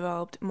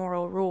well-developed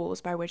moral rules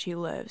by which he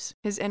lives.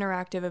 His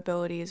interactive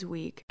ability is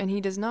weak, and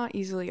he does not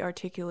easily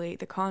articulate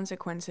the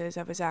consequences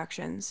of his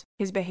actions.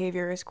 His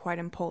behavior is quite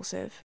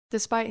impulsive.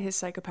 Despite his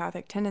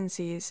psychopathic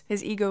tendencies,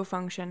 his ego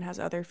function has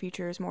other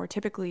features more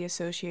typically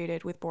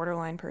associated with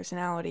borderline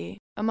personality.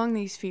 Among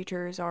these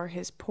features are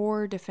his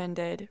poor,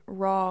 defended,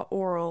 raw,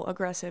 oral,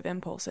 aggressive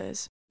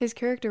impulses. His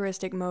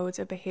characteristic modes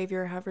of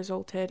behavior have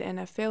resulted in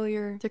a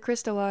failure to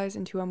crystallize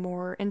into a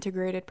more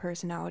integrated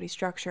personality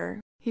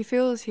structure. He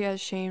feels he has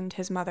shamed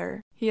his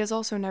mother. He has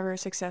also never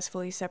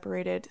successfully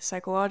separated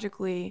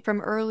psychologically from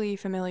early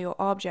familial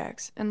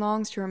objects and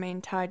longs to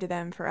remain tied to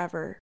them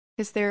forever.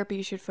 His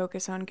therapy should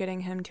focus on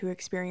getting him to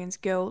experience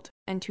guilt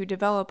and to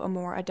develop a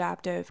more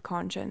adaptive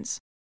conscience.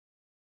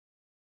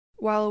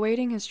 While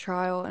awaiting his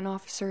trial, an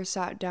officer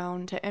sat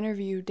down to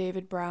interview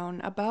David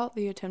Brown about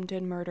the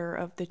attempted murder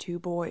of the 2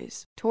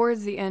 boys.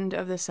 Towards the end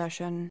of the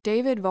session,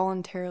 David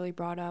voluntarily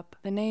brought up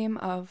the name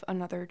of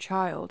another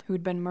child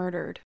who'd been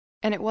murdered.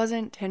 And it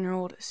wasn't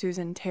 10-year-old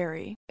Susan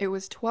Terry. It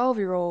was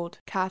 12-year-old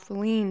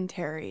Kathleen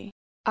Terry.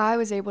 I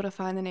was able to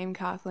find the name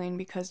Kathleen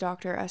because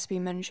Dr. Espy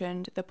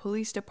mentioned the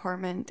police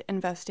department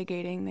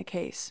investigating the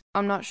case.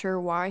 I'm not sure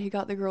why he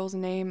got the girl's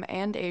name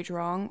and age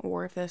wrong,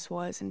 or if this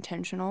was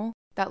intentional.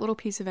 That little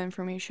piece of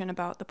information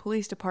about the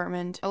police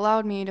department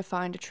allowed me to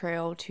find a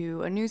trail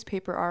to a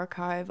newspaper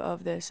archive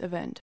of this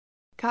event.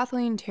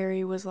 Kathleen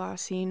Terry was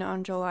last seen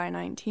on July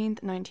 19,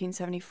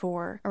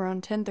 1974,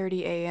 around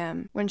 10:30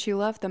 a.m., when she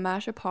left the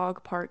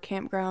Mashapog Park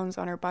campgrounds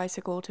on her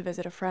bicycle to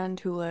visit a friend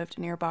who lived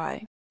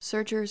nearby.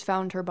 Searchers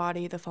found her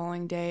body the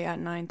following day at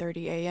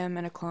 9:30 a.m.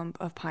 in a clump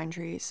of pine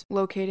trees,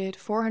 located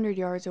 400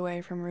 yards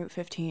away from Route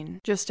 15,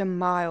 just a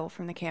mile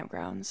from the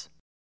campgrounds.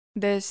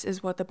 This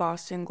is what the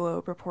Boston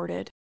Globe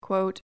reported.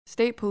 Quote,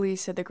 "State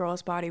police said the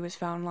girl's body was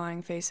found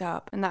lying face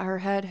up and that her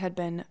head had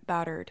been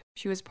battered.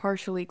 She was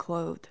partially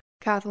clothed.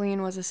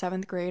 Kathleen was a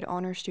 7th grade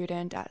honor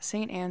student at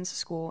St. Anne's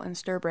School in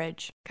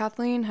Sturbridge.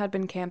 Kathleen had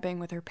been camping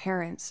with her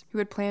parents, who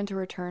had planned to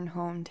return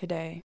home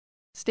today.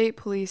 State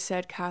police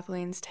said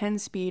Kathleen's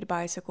 10-speed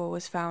bicycle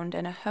was found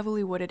in a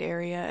heavily wooded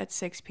area at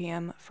 6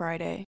 p.m.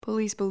 Friday.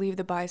 Police believe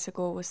the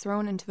bicycle was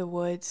thrown into the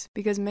woods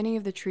because many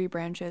of the tree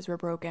branches were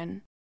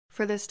broken.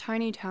 For this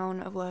tiny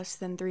town of less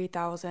than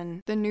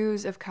 3,000, the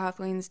news of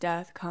Kathleen's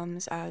death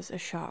comes as a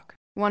shock.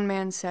 One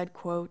man said,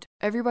 quote,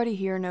 "Everybody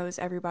here knows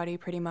everybody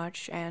pretty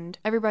much, and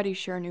everybody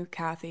sure knew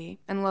Kathy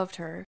and loved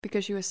her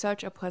because she was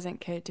such a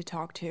pleasant kid to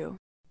talk to."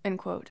 End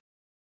quote.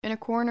 In a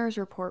coroner's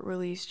report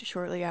released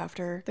shortly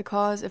after, the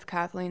cause of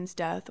Kathleen's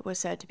death was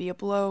said to be a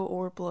blow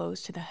or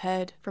blows to the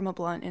head from a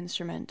blunt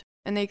instrument,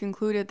 and they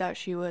concluded that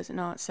she was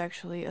not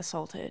sexually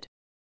assaulted.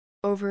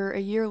 Over a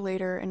year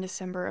later, in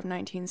December of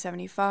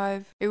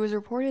 1975, it was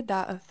reported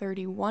that a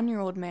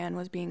 31-year-old man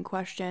was being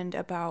questioned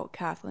about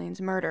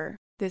Kathleen's murder.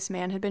 This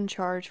man had been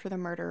charged for the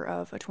murder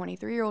of a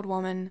 23-year-old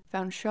woman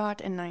found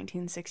shot in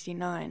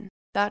 1969.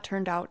 That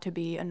turned out to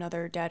be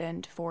another dead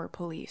end for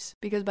police,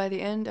 because by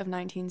the end of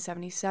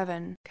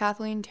 1977,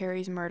 Kathleen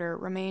Terry's murder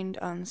remained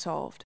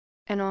unsolved.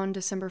 And on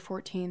December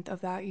 14th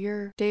of that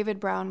year, David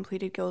Brown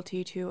pleaded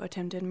guilty to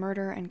attempted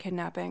murder and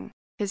kidnapping.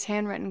 His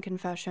handwritten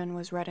confession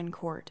was read in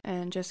court,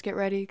 and just get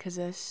ready because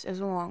this is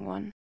a long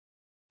one.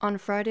 On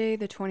Friday,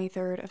 the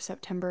 23rd of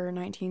September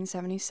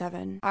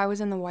 1977, I was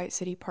in the White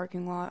City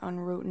parking lot on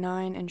Route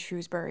 9 in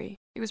Shrewsbury.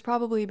 It was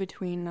probably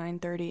between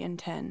 9:30 and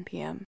 10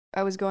 p.m.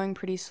 I was going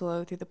pretty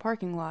slow through the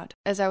parking lot.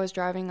 As I was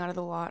driving out of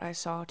the lot, I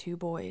saw two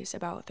boys,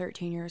 about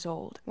 13 years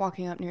old,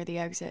 walking up near the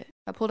exit.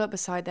 I pulled up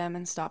beside them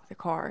and stopped the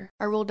car.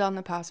 I rolled down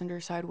the passenger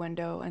side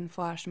window and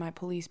flashed my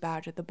police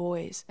badge at the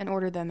boys and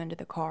ordered them into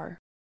the car.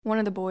 One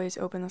of the boys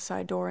opened the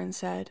side door and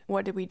said,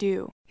 "What did we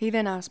do?" He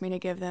then asked me to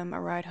give them a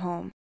ride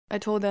home. I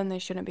told them they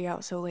shouldn't be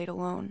out so late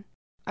alone.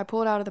 I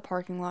pulled out of the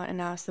parking lot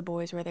and asked the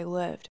boys where they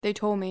lived. They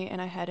told me,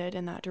 and I headed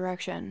in that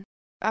direction.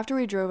 After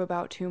we drove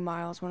about 2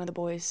 miles, one of the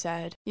boys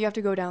said, "You have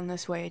to go down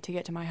this way to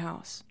get to my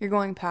house. You're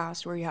going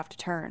past where you have to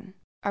turn."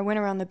 I went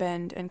around the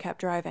bend and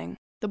kept driving.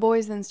 The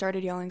boys then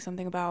started yelling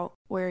something about,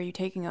 "Where are you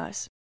taking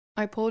us?"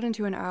 I pulled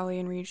into an alley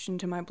and reached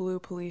into my blue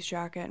police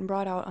jacket and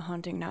brought out a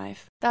hunting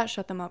knife. That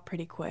shut them up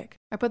pretty quick.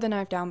 I put the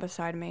knife down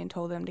beside me and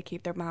told them to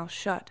keep their mouths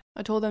shut.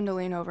 I told them to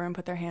lean over and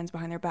put their hands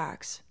behind their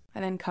backs. I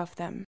then cuffed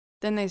them.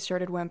 Then they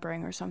started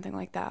whimpering or something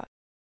like that.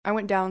 I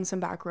went down some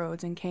back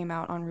roads and came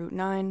out on Route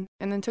 9,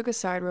 and then took a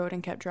side road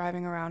and kept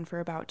driving around for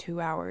about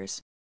 2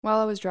 hours. While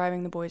I was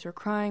driving, the boys were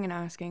crying and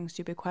asking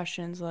stupid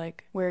questions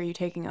like, "Where are you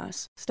taking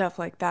us?" Stuff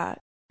like that.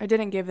 I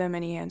didn't give them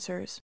any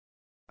answers.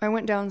 I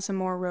went down some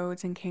more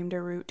roads and came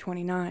to Route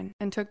 29,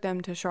 and took them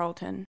to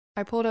Charlton.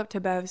 I pulled up to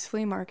Bev's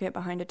flea market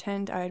behind a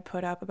tent I had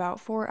put up about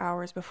 4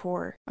 hours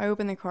before. I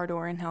opened the car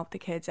door and helped the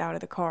kids out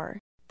of the car.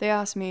 They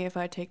asked me if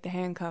I'd take the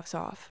handcuffs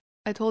off.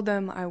 I told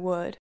them I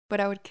would, but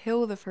I would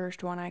kill the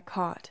first one I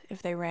caught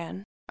if they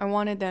ran. I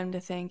wanted them to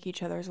think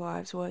each other's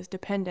lives was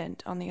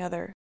dependent on the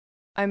other.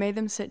 I made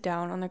them sit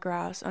down on the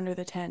grass under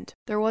the tent.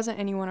 There wasn't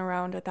anyone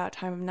around at that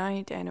time of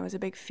night, and it was a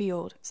big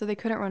field, so they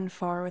couldn't run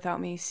far without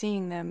me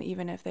seeing them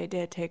even if they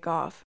did take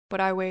off. But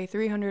I weigh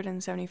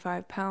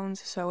 375 pounds,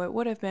 so it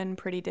would have been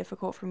pretty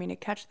difficult for me to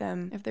catch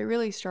them if they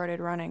really started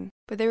running.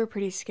 But they were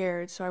pretty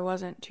scared, so I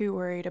wasn't too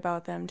worried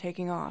about them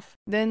taking off.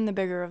 Then the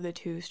bigger of the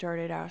two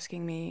started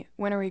asking me,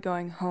 "When are we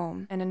going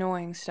home?" and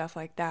annoying stuff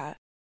like that.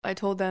 I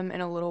told them in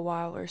a little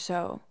while or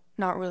so,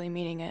 not really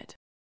meaning it.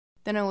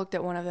 Then I looked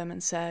at one of them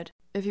and said,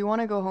 "If you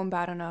want to go home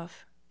bad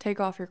enough,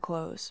 take off your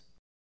clothes."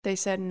 They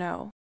said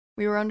no.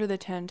 We were under the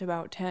tent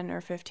about 10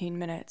 or 15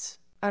 minutes.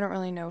 I don't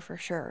really know for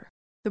sure.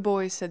 The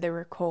boys said they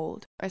were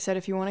cold. I said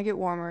if you want to get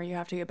warmer, you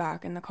have to get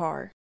back in the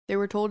car. They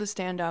were told to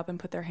stand up and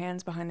put their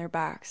hands behind their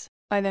backs.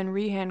 I then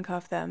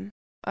re-handcuffed them.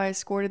 I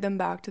escorted them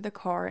back to the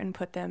car and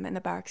put them in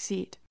the back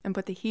seat, and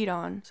put the heat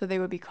on so they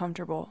would be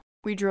comfortable.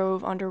 We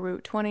drove under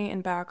Route 20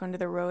 and back onto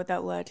the road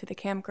that led to the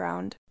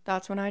campground.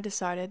 That's when I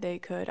decided they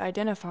could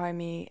identify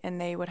me and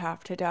they would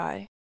have to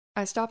die.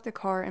 I stopped the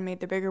car and made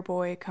the bigger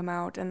boy come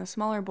out and the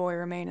smaller boy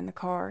remain in the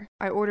car.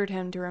 I ordered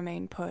him to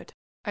remain put.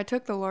 I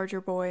took the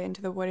larger boy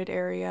into the wooded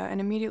area and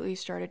immediately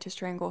started to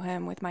strangle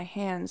him with my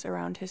hands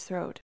around his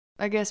throat.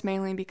 I guess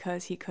mainly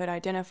because he could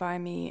identify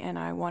me and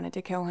I wanted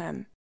to kill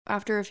him.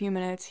 After a few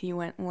minutes, he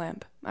went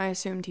limp. I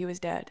assumed he was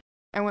dead.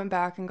 I went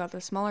back and got the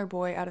smaller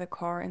boy out of the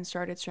car and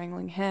started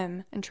strangling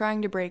him and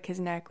trying to break his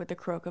neck with the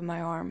crook of my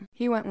arm.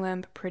 He went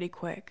limp pretty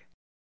quick.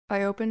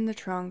 I opened the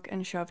trunk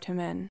and shoved him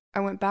in.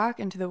 I went back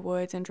into the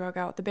woods and drug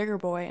out the bigger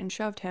boy and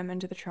shoved him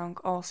into the trunk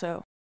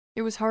also.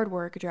 It was hard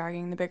work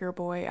dragging the bigger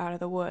boy out of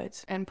the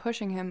woods and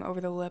pushing him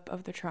over the lip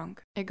of the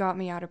trunk. It got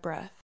me out of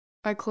breath.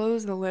 I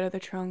closed the lid of the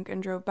trunk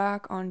and drove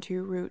back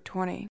onto Route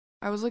 20.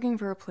 I was looking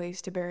for a place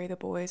to bury the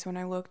boys when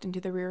I looked into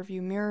the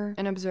rearview mirror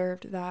and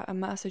observed that a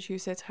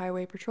Massachusetts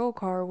Highway Patrol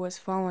car was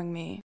following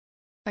me.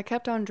 I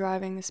kept on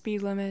driving the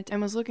speed limit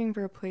and was looking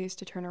for a place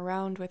to turn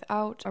around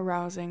without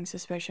arousing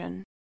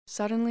suspicion.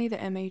 Suddenly,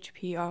 the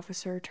MHP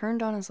officer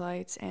turned on his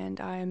lights and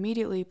I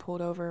immediately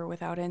pulled over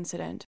without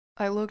incident.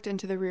 I looked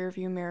into the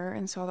rearview mirror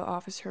and saw the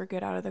officer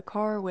get out of the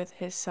car with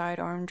his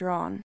sidearm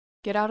drawn.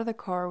 "Get out of the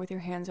car with your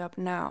hands up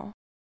now."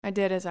 I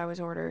did as I was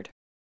ordered.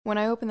 When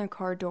I opened the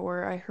car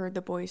door, I heard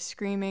the boys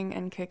screaming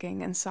and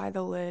kicking inside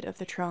the lid of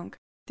the trunk.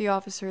 The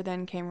officer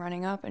then came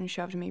running up and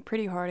shoved me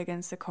pretty hard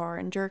against the car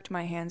and jerked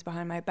my hands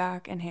behind my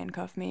back and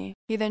handcuffed me.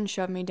 He then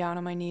shoved me down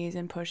on my knees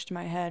and pushed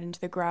my head into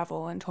the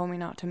gravel and told me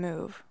not to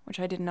move, which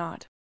I did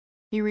not.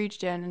 He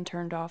reached in and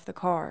turned off the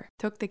car,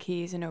 took the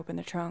keys and opened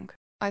the trunk.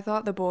 I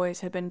thought the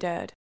boys had been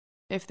dead.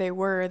 If they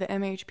were, the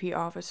MHP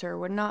officer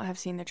would not have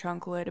seen the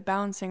trunk lid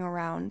bouncing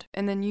around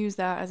and then use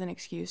that as an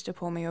excuse to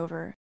pull me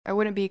over. I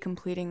wouldn't be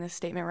completing this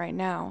statement right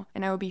now,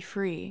 and I would be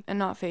free and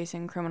not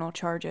facing criminal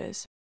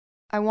charges.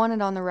 I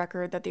wanted on the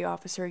record that the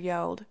officer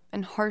yelled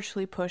and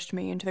harshly pushed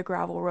me into the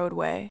gravel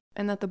roadway,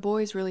 and that the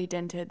boys really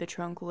dented the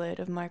trunk lid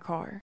of my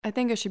car. I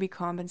think I should be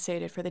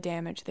compensated for the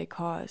damage they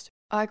caused.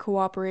 I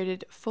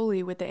cooperated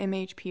fully with the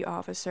MHP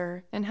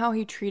officer, and how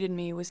he treated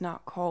me was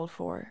not called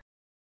for.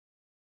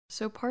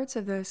 So parts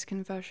of this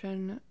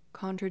confession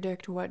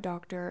contradict what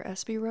Dr.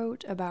 Espy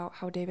wrote about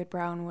how David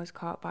Brown was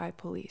caught by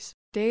police.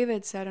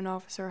 David said an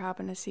officer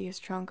happened to see his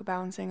trunk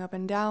bouncing up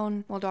and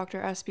down, while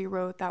Dr. Espy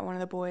wrote that one of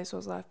the boys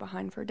was left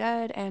behind for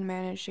dead and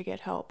managed to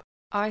get help.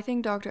 I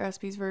think Dr.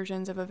 Espy's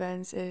versions of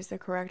events is the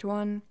correct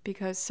one,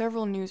 because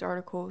several news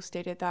articles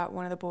stated that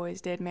one of the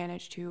boys did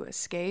manage to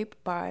escape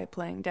by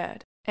playing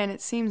dead. And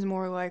it seems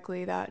more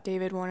likely that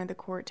David wanted the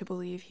court to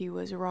believe he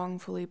was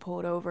wrongfully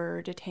pulled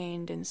over,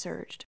 detained, and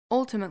searched.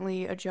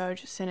 Ultimately, a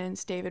judge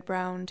sentenced David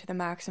Brown to the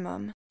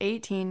maximum,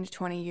 18 to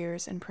 20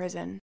 years in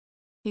prison.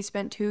 He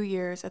spent 2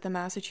 years at the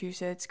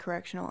Massachusetts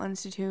Correctional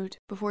Institute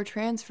before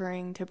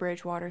transferring to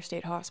Bridgewater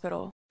State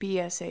Hospital,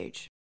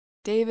 BSH.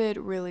 David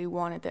really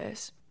wanted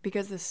this,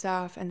 because the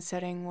staff and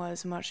setting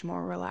was much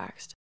more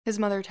relaxed. His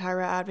mother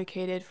Tyra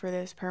advocated for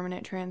this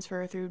permanent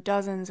transfer through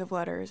dozens of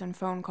letters and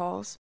phone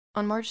calls.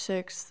 On March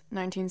 6,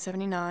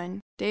 1979,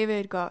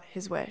 David got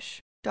his wish.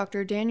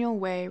 Dr. Daniel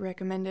Way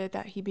recommended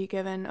that he be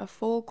given a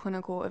full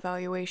clinical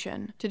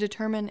evaluation to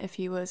determine if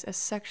he was a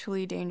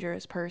sexually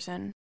dangerous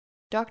person.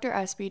 Dr.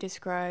 Espy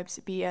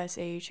describes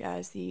BSH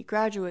as the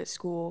graduate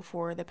school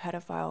for the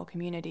pedophile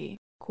community.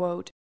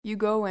 Quote, "You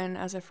go in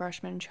as a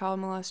freshman child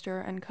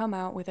molester and come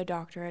out with a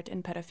doctorate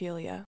in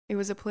pedophilia. It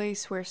was a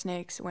place where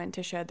snakes went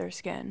to shed their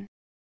skin."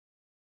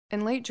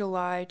 In late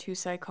July, 2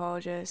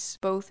 psychologists,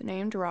 both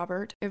named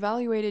Robert,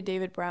 evaluated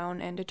David Brown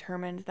and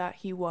determined that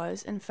he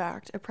was, in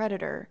fact, a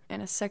predator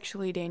and a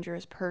sexually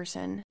dangerous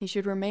person. He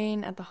should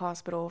remain at the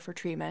hospital for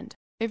treatment.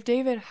 If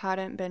David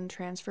hadn't been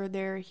transferred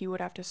there, he would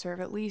have to serve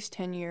at least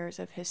 10 years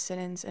of his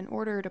sentence in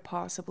order to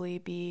possibly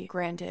be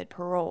granted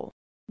parole.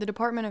 The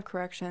Department of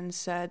Corrections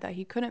said that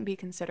he couldn't be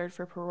considered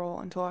for parole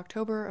until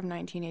October of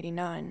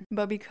 1989.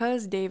 But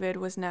because David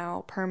was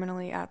now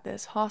permanently at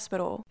this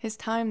hospital, his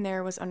time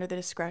there was under the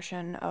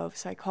discretion of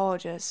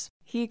psychologists.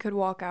 He could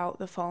walk out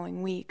the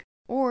following week,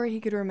 or he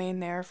could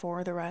remain there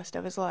for the rest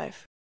of his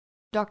life.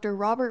 Dr.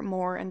 Robert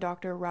Moore and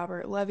Dr.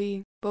 Robert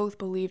Levy both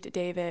believed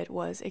David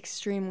was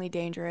extremely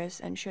dangerous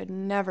and should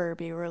never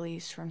be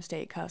released from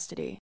state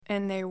custody,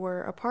 and they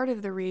were a part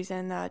of the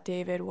reason that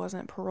David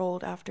wasn't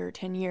paroled after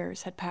 10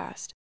 years had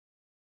passed.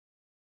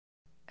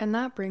 And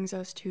that brings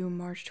us to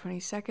March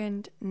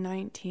 22nd,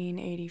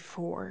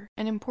 1984,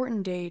 an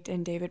important date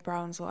in David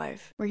Brown's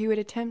life, where he would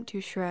attempt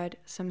to shred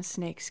some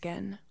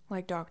snakeskin,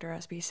 like Dr.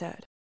 Espy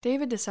said.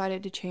 David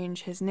decided to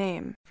change his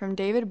name from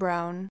David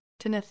Brown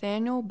to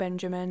Nathaniel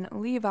Benjamin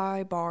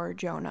Levi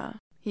Bar-Jonah.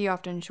 He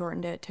often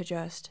shortened it to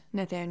just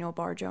Nathaniel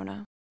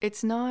Bar-Jonah.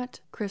 It's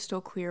not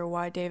crystal clear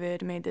why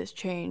David made this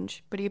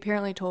change, but he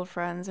apparently told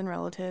friends and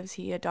relatives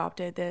he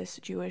adopted this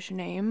Jewish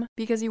name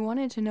because he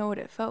wanted to know what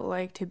it felt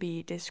like to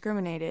be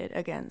discriminated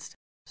against.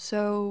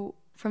 So,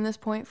 from this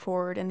point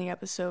forward in the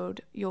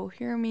episode, you'll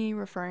hear me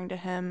referring to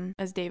him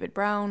as David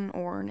Brown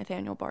or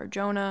Nathaniel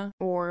Bar-Jonah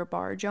or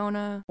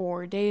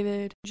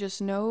David.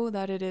 Just know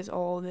that it is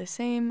all the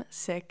same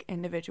sick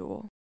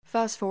individual.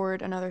 Fast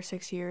forward another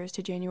 6 years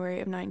to January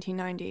of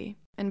 1990,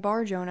 and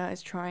Bar-Jonah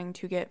is trying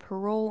to get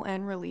parole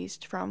and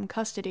released from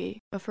custody.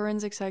 A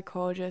forensic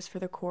psychologist for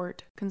the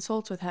court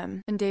consults with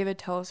him, and David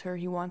tells her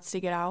he wants to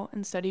get out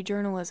and study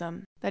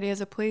journalism, that he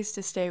has a place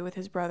to stay with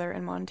his brother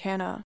in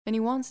Montana, and he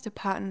wants to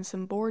patent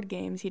some board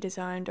games he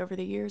designed over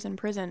the years in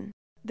prison.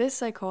 This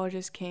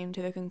psychologist came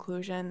to the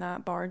conclusion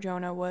that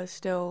Bar-Jonah was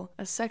still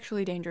a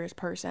sexually dangerous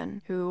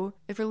person who,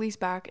 if released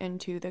back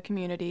into the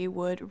community,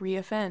 would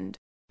reoffend.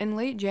 In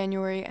late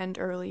January and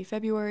early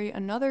February,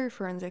 another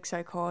forensic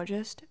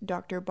psychologist,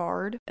 Dr.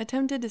 Bard,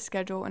 attempted to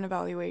schedule an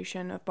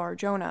evaluation of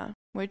Bar-Jonah,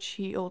 which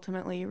he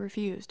ultimately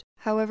refused.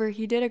 However,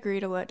 he did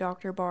agree to let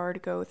Dr.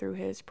 Bard go through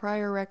his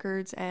prior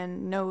records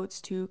and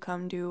notes to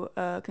come to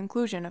a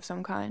conclusion of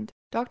some kind.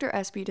 Dr.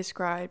 Espy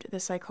described the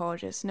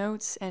psychologist's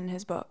notes in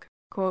his book.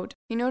 Quote,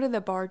 he noted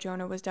that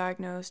Bar-Jonah was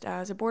diagnosed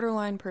as a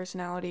borderline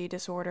personality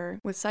disorder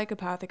with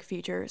psychopathic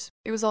features.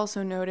 It was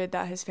also noted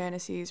that his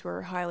fantasies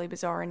were highly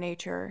bizarre in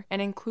nature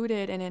and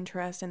included an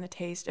interest in the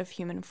taste of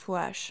human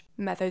flesh,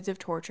 methods of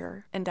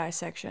torture, and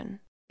dissection.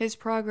 His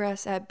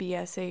progress at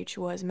BSH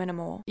was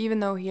minimal, even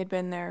though he had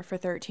been there for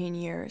 13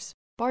 years.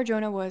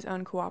 Bar-Jonah was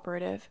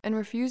uncooperative and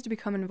refused to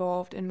become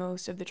involved in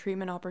most of the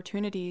treatment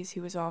opportunities he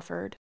was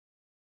offered.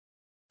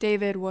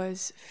 David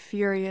was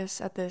furious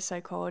at this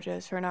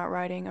psychologist for not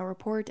writing a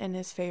report in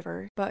his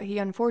favor, but he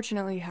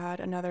unfortunately had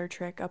another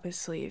trick up his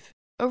sleeve.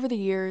 Over the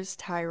years,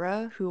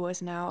 Tyra, who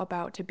was now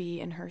about to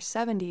be in her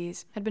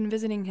 70s, had been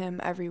visiting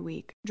him every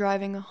week,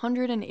 driving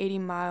 180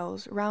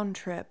 miles round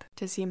trip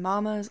to see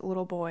Mama's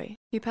little boy.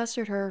 He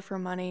pestered her for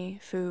money,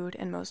 food,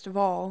 and most of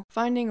all,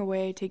 finding a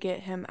way to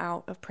get him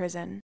out of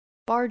prison.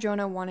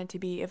 Bar-Jonah wanted to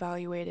be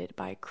evaluated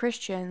by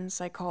Christian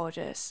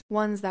psychologists,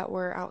 ones that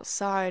were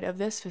outside of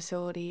this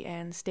facility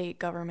and state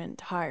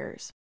government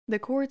hires. The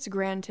courts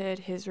granted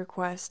his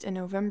request in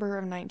November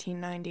of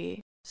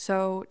 1990,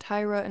 so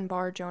Tyra and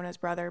Bar-Jonah's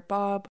brother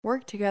Bob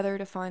worked together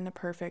to find the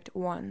perfect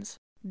ones.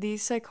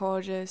 These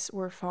psychologists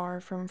were far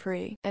from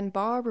free, and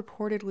Bob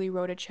reportedly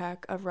wrote a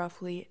check of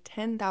roughly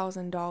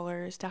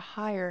 $10,000 to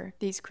hire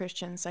these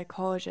Christian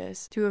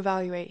psychologists to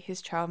evaluate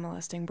his child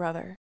molesting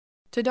brother.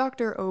 To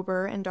Dr.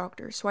 Ober and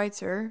Dr.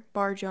 Schweitzer,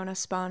 Bar-Jonah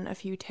spun a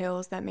few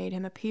tales that made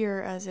him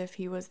appear as if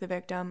he was the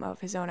victim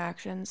of his own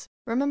actions.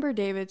 Remember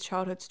David's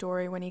childhood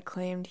story when he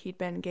claimed he'd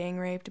been gang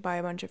raped by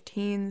a bunch of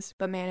teens,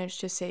 but managed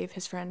to save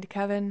his friend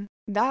Kevin?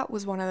 That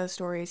was one of the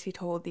stories he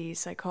told these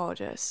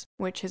psychologists,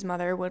 which his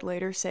mother would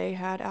later say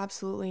had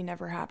absolutely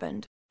never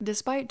happened.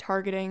 Despite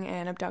targeting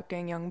and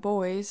abducting young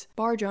boys,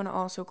 Bar-Jonah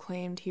also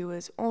claimed he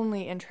was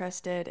only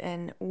interested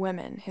in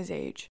women his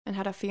age, and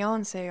had a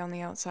fiancée on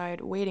the outside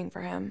waiting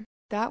for him.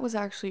 That was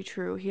actually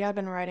true. He had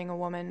been riding a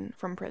woman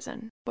from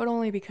prison, but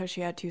only because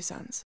she had 2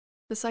 sons.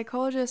 The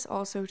psychologists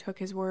also took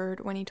his word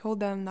when he told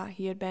them that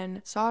he had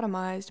been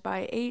sodomized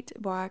by 8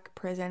 black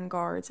prison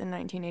guards in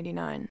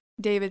 1989.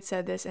 David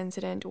said this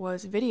incident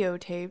was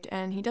videotaped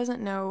and he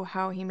doesn't know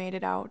how he made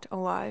it out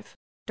alive.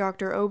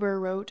 Dr. Ober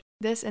wrote,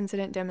 "This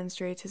incident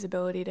demonstrates his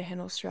ability to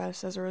handle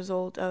stress as a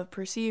result of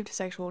perceived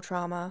sexual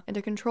trauma and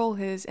to control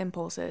his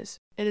impulses.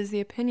 It is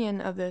the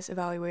opinion of this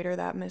evaluator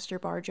that Mr.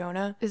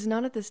 Bar-Jonah is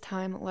not at this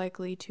time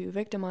likely to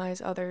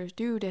victimize others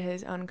due to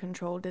his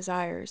uncontrolled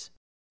desires."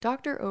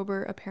 Dr.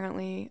 Ober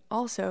apparently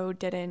also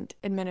didn't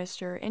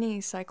administer any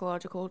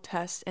psychological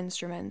test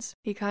instruments.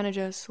 He kinda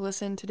just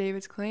listened to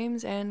David's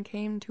claims and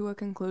came to a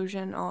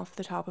conclusion off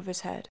the top of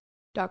his head.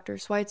 Dr.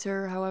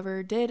 Schweitzer,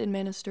 however, did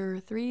administer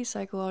 3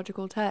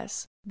 psychological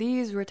tests.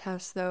 These were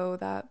tests, though,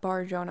 that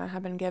Bar-Jonah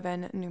had been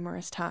given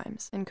numerous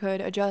times, and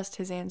could adjust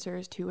his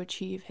answers to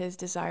achieve his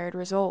desired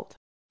result.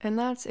 And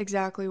that's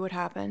exactly what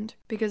happened,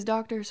 because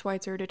Dr.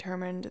 Schweitzer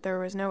determined there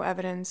was no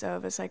evidence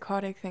of a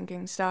psychotic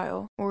thinking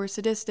style, or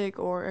sadistic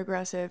or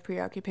aggressive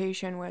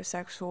preoccupation with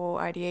sexual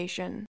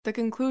ideation. The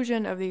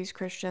conclusion of these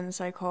Christian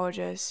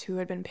psychologists, who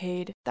had been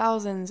paid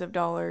thousands of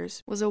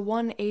dollars, was a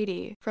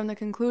 180 from the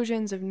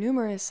conclusions of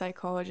numerous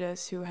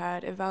psychologists who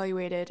had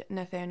evaluated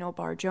Nathaniel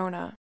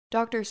Bar-Jonah.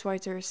 Dr.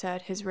 Schweitzer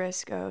said his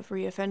risk of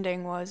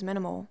reoffending was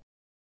minimal.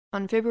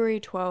 On February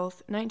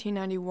 12,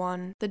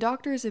 1991, the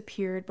doctors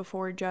appeared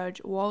before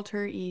Judge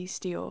Walter E.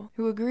 Steele,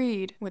 who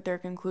agreed with their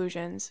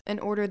conclusions and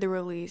ordered the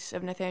release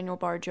of Nathaniel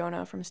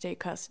Bar-Jonah from state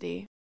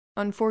custody.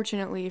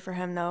 Unfortunately for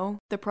him, though,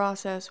 the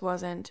process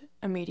wasn't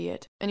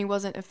immediate, and he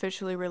wasn't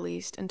officially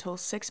released until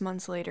 6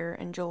 months later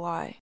in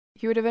July.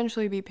 He would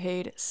eventually be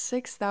paid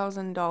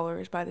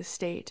 $6,000 by the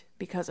state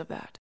because of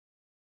that.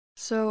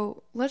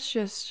 So let's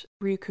just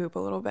recoup a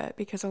little bit,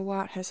 because a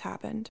lot has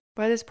happened.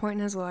 By this point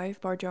in his life,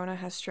 Bar-Jonah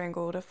has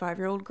strangled a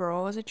 5-year-old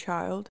girl as a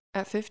child.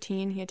 At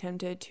 15, he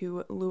attempted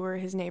to lure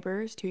his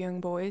neighbors, 2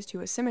 young boys,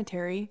 to a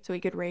cemetery so he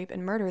could rape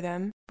and murder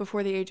them.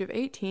 Before the age of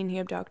 18, he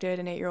abducted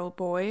an 8-year-old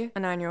boy, a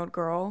 9-year-old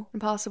girl,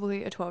 and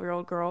possibly a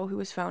 12-year-old girl who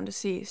was found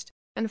deceased.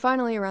 And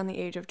finally, around the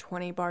age of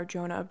 20,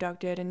 Bar-Jonah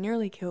abducted and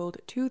nearly killed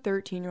 2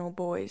 13-year-old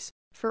boys.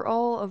 For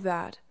all of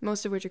that,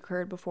 most of which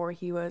occurred before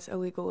he was a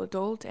legal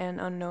adult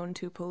and unknown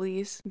to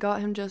police,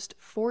 got him just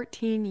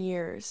 14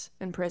 years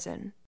in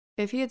prison.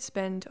 If he had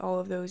spent all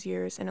of those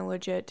years in a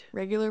legit,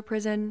 regular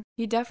prison,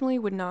 he definitely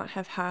would not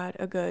have had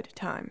a good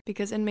time,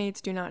 because inmates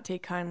do not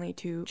take kindly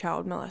to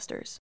child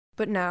molesters.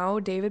 But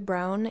now, David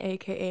Brown,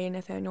 aka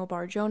Nathaniel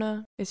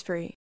Bar-Jonah, is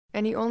free,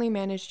 and he only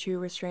managed to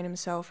restrain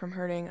himself from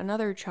hurting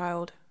another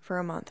child for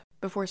a month,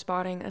 before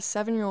spotting a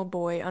 7-year-old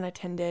boy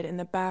unattended in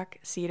the back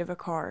seat of a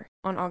car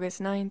on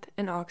August 9th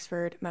in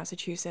Oxford,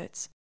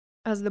 Massachusetts.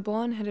 As the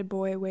blonde-headed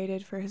boy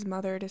waited for his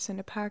mother to send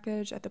a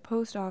package at the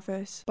post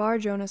office,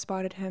 Bar-Jonah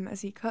spotted him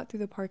as he cut through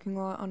the parking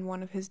lot on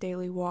one of his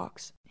daily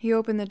walks. He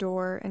opened the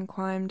door and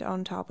climbed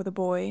on top of the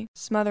boy,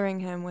 smothering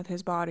him with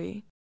his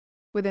body.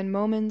 Within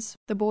moments,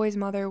 the boy's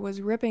mother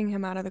was ripping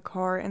him out of the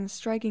car and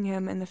striking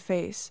him in the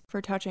face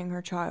for touching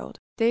her child.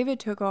 David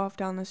took off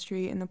down the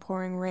street in the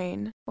pouring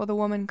rain, while the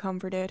woman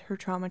comforted her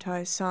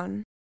traumatized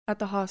son. At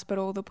the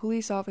hospital, the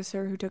police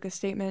officer who took a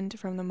statement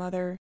from the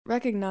mother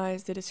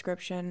recognized the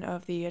description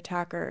of the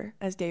attacker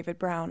as David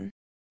Brown.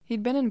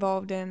 He'd been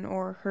involved in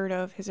or heard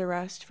of his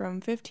arrest from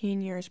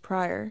 15 years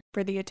prior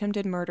for the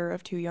attempted murder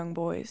of 2 young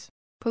boys.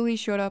 Police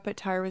showed up at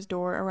Tyra's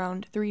door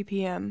around 3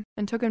 p.m.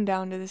 and took him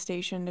down to the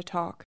station to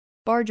talk.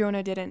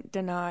 Bar-Jonah didn't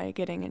deny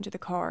getting into the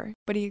car,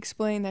 but he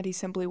explained that he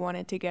simply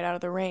wanted to get out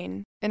of the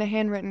rain. In a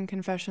handwritten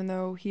confession,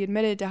 though, he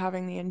admitted to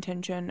having the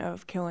intention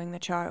of killing the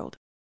child.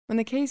 When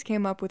the case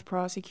came up with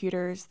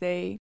prosecutors,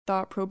 they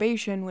thought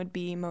probation would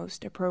be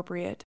most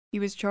appropriate. He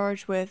was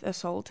charged with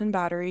assault and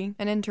battery,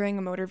 and entering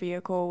a motor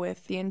vehicle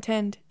with the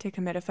intent to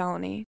commit a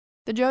felony.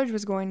 The judge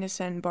was going to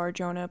send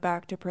Bar-Jonah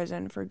back to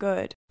prison for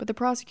good, but the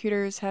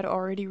prosecutors had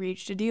already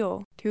reached a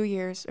deal: 2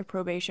 years of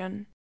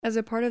probation. As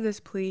a part of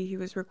this plea, he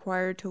was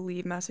required to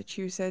leave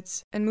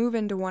Massachusetts and move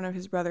into one of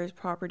his brother's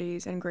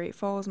properties in Great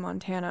Falls,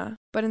 Montana.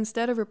 But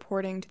instead of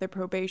reporting to the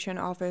probation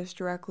office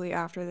directly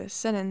after this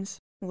sentence,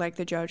 like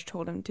the judge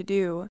told him to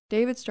do,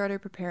 David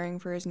started preparing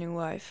for his new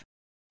life.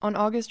 On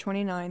August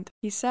 29th,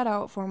 he set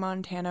out for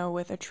Montana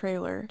with a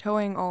trailer,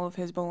 towing all of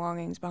his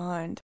belongings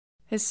behind.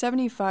 His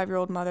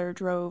 75-year-old mother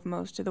drove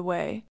most of the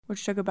way,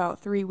 which took about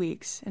 3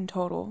 weeks in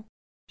total.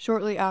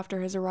 Shortly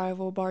after his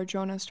arrival,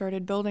 Bar-Jonah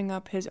started building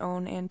up his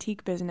own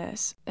antique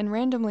business, and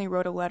randomly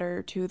wrote a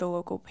letter to the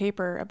local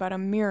paper about a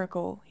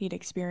miracle he'd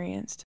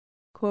experienced.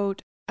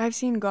 Quote, I've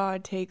seen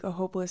God take a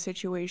hopeless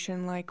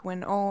situation like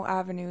when all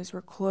avenues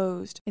were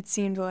closed. It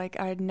seemed like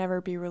I'd never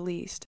be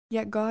released.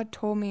 Yet God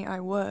told me I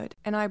would,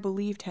 and I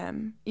believed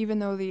him, even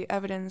though the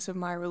evidence of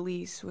my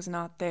release was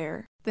not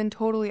there. Then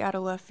totally out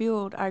of left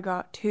field, I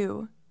got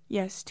two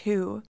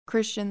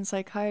Christian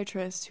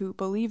psychiatrists who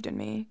believed in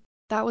me.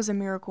 That was a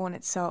miracle in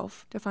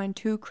itself, to find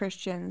two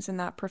Christians in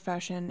that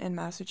profession in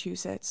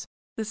Massachusetts.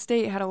 The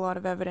state had a lot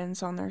of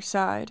evidence on their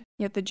side,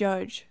 yet the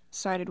judge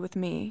sided with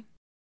me."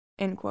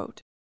 End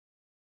quote.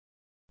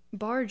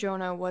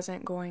 Bar-Jonah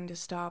wasn't going to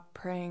stop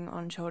preying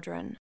on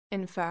children.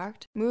 In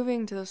fact,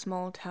 moving to the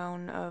small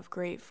town of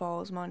Great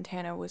Falls,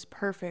 Montana was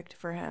perfect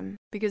for him,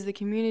 because the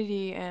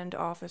community and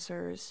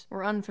officers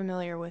were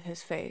unfamiliar with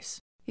his face.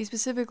 He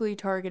specifically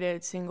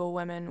targeted single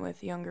women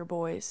with younger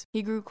boys.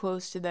 He grew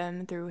close to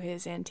them through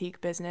his antique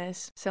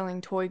business,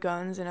 selling toy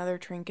guns and other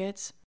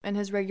trinkets, and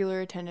his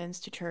regular attendance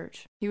to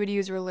church. He would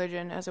use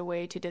religion as a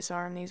way to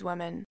disarm these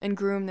women and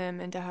groom them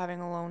into having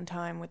alone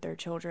time with their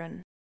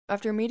children.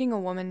 After meeting a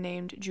woman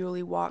named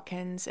Julie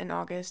Watkins in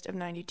August of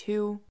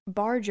 '92,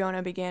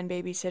 Bar-Jonah began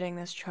babysitting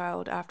this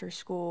child after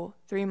school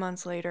 3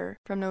 months later,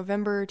 from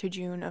November to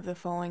June of the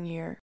following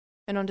year.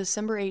 And on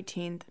December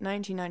 18,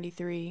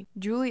 1993,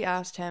 Julie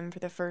asked him for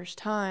the first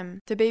time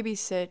to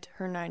babysit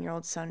her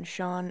 9-year-old son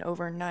Sean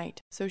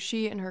overnight so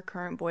she and her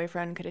current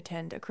boyfriend could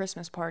attend a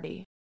Christmas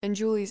party. In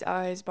Julie's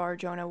eyes,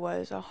 Bar-Jonah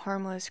was a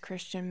harmless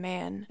Christian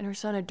man, and her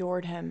son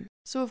adored him,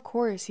 so of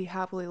course he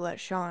happily let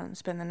Sean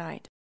spend the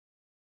night.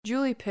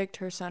 Julie picked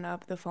her son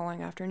up the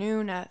following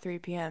afternoon at 3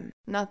 p.m.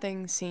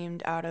 Nothing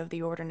seemed out of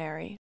the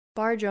ordinary.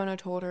 Bar-Jonah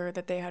told her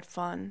that they had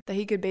fun, that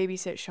he could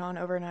babysit Sean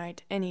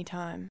overnight any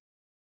time.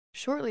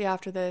 Shortly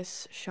after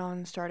this,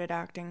 Sean started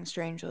acting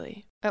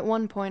strangely. At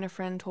one point, a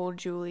friend told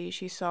Julie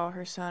she saw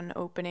her son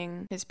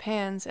opening his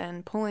pants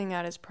and pulling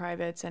at his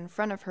privates in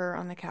front of her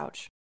on the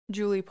couch.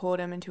 Julie pulled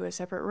him into a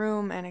separate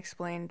room and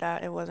explained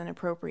that it wasn't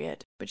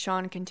appropriate, but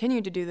Sean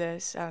continued to do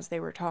this as they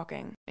were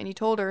talking, and he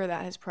told her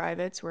that his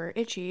privates were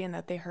itchy and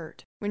that they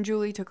hurt. When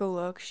Julie took a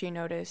look, she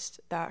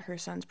noticed that her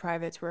son's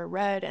privates were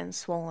red and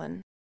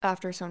swollen.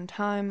 After some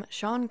time,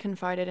 Sean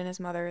confided in his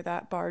mother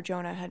that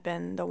Bar-Jonah had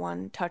been the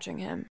one touching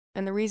him,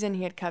 and the reason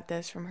he had kept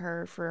this from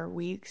her for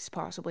weeks,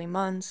 possibly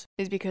months,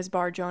 is because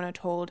Bar-Jonah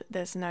told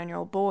this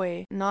 9-year-old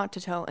boy not to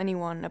tell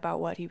anyone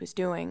about what he was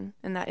doing,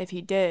 and that if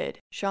he did,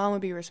 Sean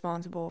would be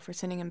responsible for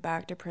sending him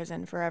back to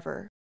prison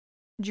forever.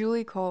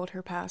 Julie called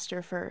her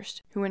pastor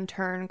first, who in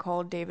turn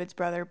called David's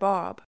brother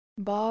Bob.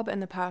 Bob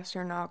and the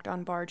pastor knocked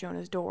on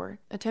Bar-Jonah's door,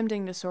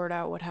 attempting to sort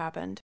out what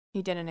happened.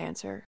 He didn't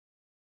answer.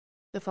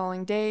 The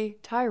following day,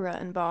 Tyra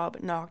and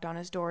Bob knocked on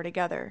his door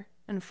together,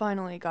 and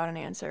finally got an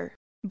answer.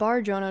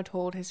 Bar-Jonah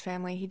told his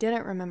family he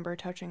didn't remember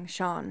touching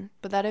Sean,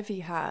 but that if he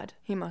had,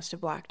 he must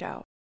have blacked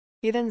out.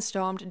 He then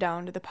stomped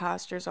down to the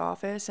pastor's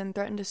office and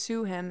threatened to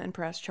sue him and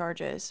press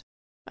charges.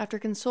 After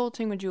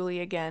consulting with Julie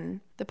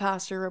again, the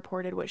pastor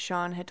reported what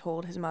Sean had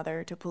told his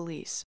mother to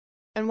police.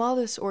 And while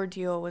this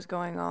ordeal was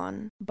going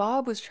on,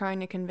 Bob was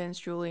trying to convince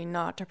Julie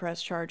not to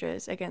press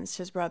charges against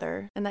his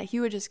brother, and that he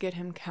would just get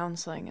him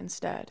counseling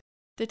instead.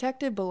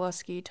 Detective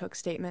Bolusky took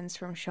statements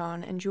from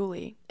Sean and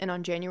Julie, and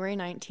on January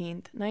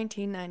 19,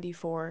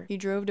 1994, he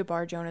drove to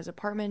Bar-Jonah's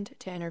apartment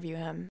to interview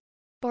him.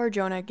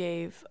 Bar-Jonah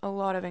gave a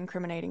lot of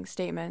incriminating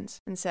statements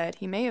and said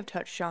he may have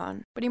touched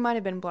Sean, but he might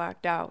have been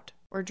blacked out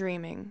or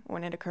dreaming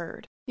when it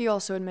occurred. He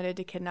also admitted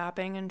to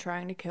kidnapping and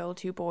trying to kill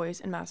 2 boys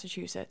in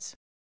Massachusetts.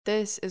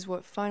 This is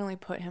what finally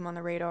put him on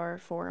the radar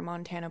for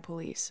Montana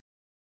police.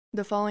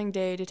 The following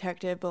day,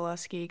 Detective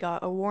Bolusky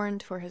got a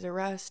warrant for his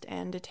arrest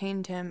and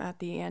detained him at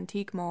the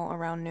Antique Mall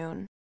around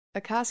noon.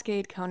 A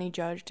Cascade County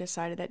judge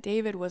decided that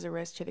David was a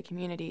risk to the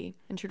community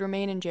and should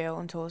remain in jail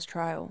until his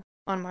trial.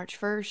 On March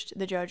 1st,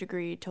 the judge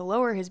agreed to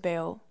lower his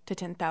bail to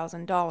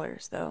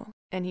 $10,000, though,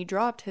 and he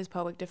dropped his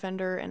public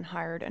defender and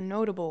hired a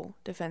notable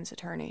defense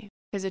attorney.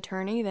 His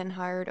attorney then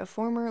hired a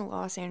former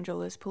Los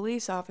Angeles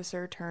police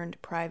officer turned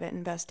private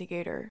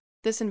investigator.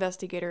 This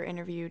investigator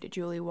interviewed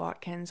Julie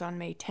Watkins on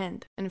May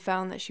 10th and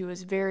found that she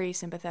was very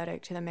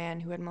sympathetic to the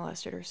man who had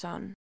molested her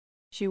son.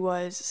 She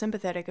was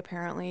sympathetic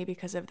apparently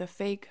because of the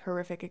fake,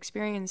 horrific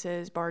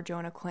experiences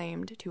Bar-Jonah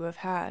claimed to have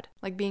had,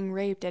 like being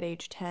raped at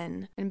age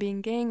 10 and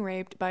being gang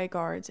raped by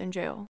guards in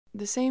jail.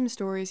 The same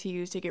stories he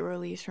used to get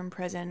released from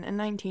prison in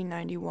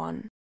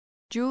 1991.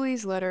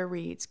 Julie's letter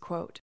reads,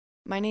 quote,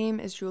 "My name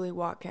is Julie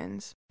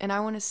Watkins, and I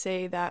want to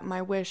say that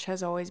my wish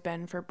has always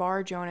been for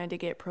Bar-Jonah to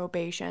get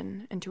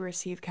probation and to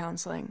receive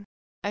counseling.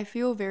 I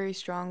feel very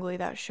strongly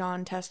that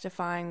Sean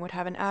testifying would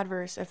have an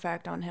adverse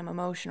effect on him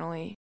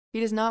emotionally. He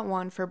does not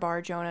want for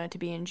Bar-Jonah to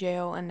be in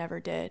jail and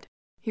never did.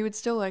 He would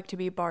still like to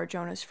be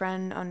Bar-Jonah's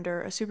friend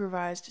under a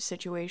supervised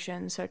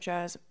situation such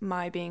as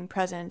my being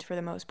present for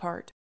the most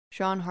part.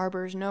 Sean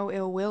harbors no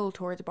ill will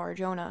towards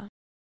Bar-Jonah.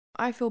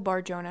 I feel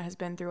Bar-Jonah has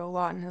been through a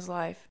lot in his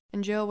life,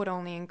 and jail would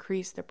only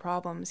increase the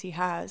problems he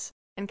has,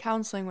 and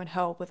counseling would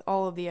help with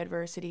all of the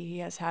adversity he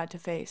has had to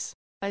face.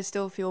 I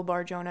still feel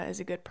Bar-Jonah is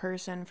a good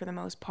person for the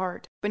most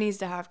part, but needs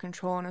to have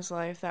control in his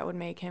life that would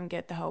make him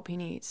get the help he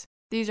needs.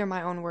 These are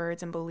my own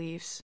words and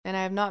beliefs, and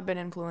I have not been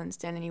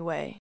influenced in any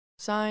way.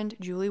 Signed,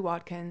 Julie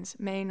Watkins,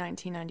 May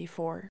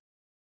 1994.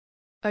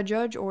 A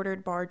judge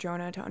ordered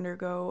Bar-Jonah to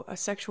undergo a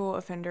sexual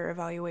offender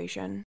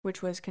evaluation,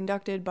 which was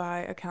conducted by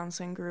a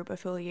counseling group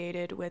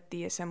affiliated with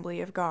the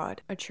Assembly of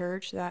God, a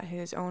church that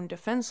his own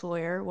defense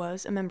lawyer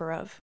was a member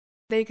of.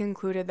 They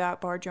concluded that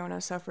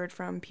Bar-Jonah suffered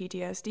from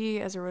PTSD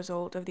as a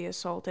result of the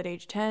assault at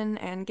age 10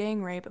 and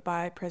gang rape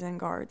by prison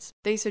guards.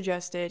 They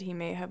suggested he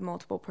may have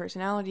multiple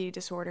personality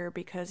disorder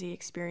because he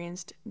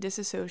experienced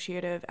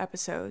dissociative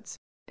episodes.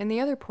 In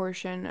the other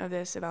portion of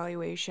this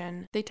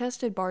evaluation, they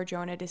tested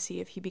Bar-Jonah to see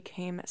if he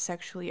became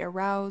sexually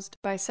aroused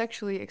by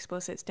sexually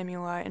explicit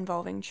stimuli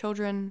involving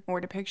children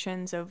or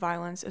depictions of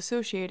violence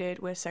associated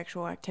with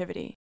sexual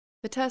activity.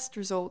 The test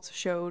results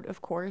showed,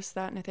 of course,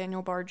 that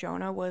Nathaniel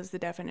Bar-Jonah was the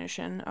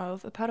definition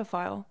of a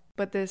pedophile,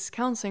 but this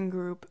counseling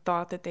group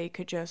thought that they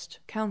could just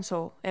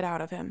counsel it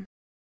out of him.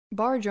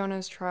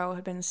 Bar-Jonah's trial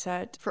had been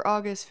set for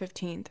August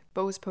 15th,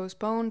 but was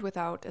postponed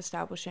without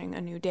establishing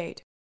a new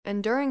date.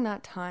 And during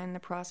that time, the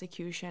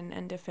prosecution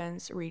and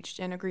defense reached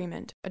an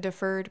agreement, a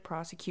deferred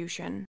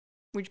prosecution,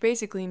 which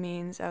basically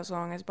means as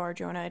long as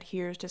Bar-Jonah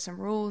adheres to some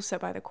rules set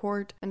by the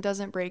court and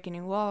doesn't break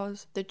any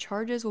laws, the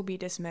charges will be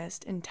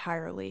dismissed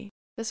entirely.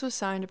 This was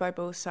signed by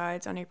both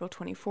sides on April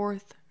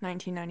 24th,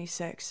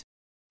 1996.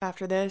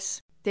 After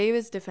this,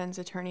 David's defense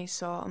attorney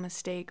saw a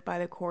mistake by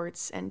the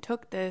courts and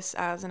took this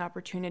as an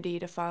opportunity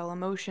to file a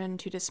motion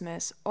to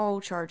dismiss all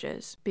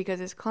charges because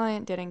his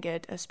client didn't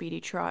get a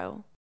speedy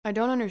trial. I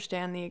don't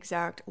understand the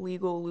exact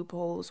legal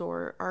loopholes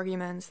or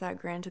arguments that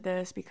granted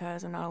this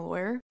because I'm not a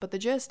lawyer, but the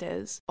gist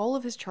is, all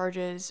of his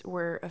charges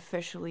were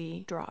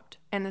officially dropped,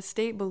 and the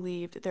state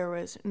believed there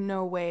was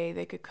no way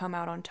they could come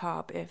out on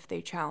top if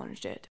they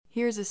challenged it.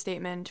 Here's a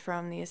statement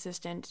from the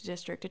assistant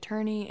district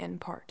attorney in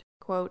part,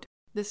 quote,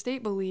 "The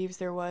state believes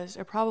there was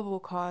a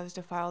probable cause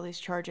to file these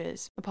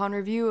charges. Upon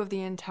review of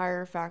the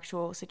entire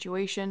factual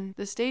situation,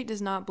 the state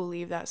does not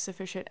believe that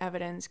sufficient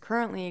evidence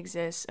currently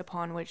exists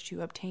upon which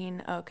to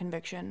obtain a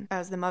conviction,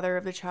 as the mother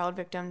of the child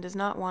victim does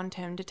not want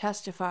him to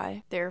testify.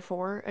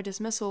 Therefore, a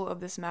dismissal of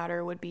this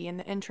matter would be in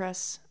the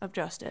interests of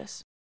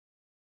justice."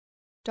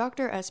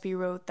 Dr. Espy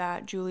wrote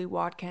that Julie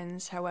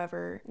Watkins,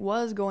 however,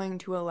 was going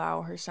to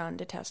allow her son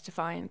to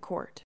testify in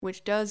court,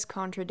 which does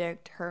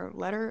contradict her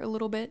letter a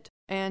little bit.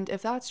 And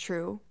if that's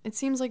true, it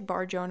seems like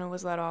Bar-Jonah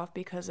was let off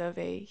because of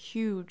a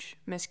huge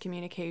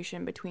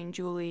miscommunication between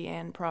Julie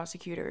and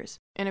prosecutors,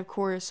 and of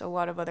course a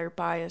lot of other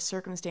biased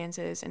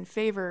circumstances in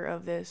favor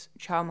of this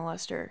child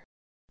molester.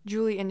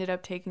 Julie ended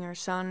up taking her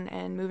son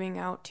and moving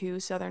out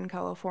to Southern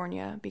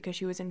California because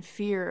she was in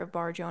fear of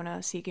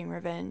Bar-Jonah seeking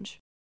revenge.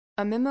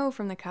 A memo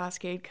from the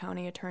Cascade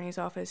County Attorney's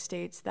Office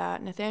states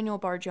that Nathaniel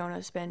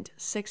Bar-Jonah spent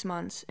 6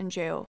 months in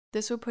jail.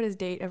 This would put his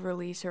date of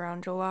release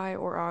around July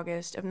or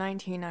August of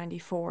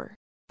 1994.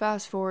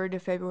 Fast forward to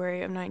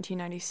February of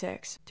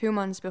 1996, 2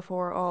 months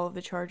before all of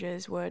the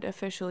charges would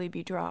officially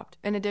be dropped.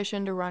 In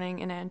addition to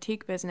running an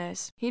antique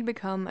business, he'd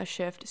become a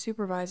shift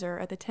supervisor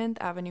at the 10th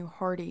Avenue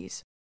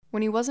Hardee's.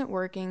 When he wasn't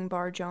working,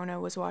 Bar-Jonah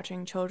was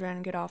watching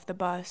children get off the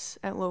bus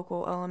at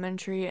local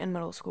elementary and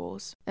middle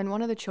schools, and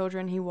one of the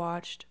children he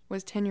watched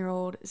was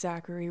 10-year-old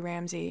Zachary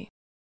Ramsey.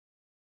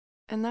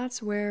 And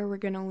that's where we're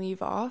gonna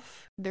leave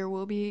off. There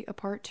will be a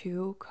part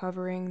 2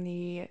 covering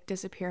the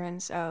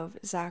disappearance of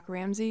Zach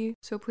Ramsey,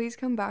 so please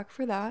come back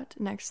for that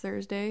next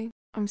Thursday.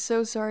 I'm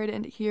so sorry to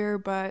end it here,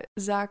 but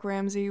Zach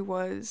Ramsey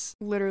was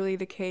literally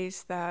the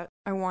case that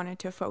I wanted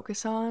to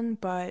focus on,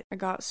 but I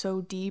got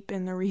so deep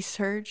in the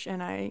research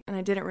and I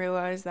didn't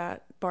realize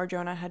that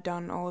Bar-Jonah had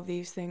done all of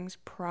these things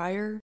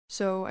prior.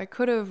 So I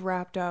could have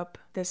wrapped up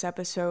this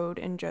episode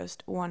in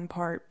just one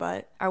part,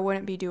 but I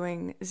wouldn't be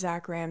doing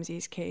Zach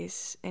Ramsey's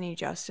case any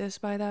justice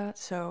by that.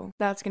 So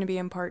that's going to be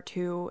in part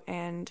 2,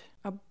 and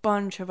a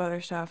bunch of other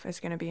stuff is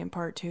going to be in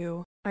part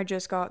 2. I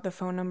just got the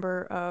phone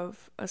number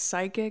of a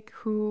psychic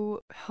who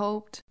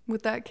helped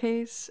with that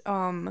case.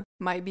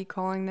 Might be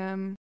calling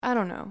them. I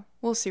don't know.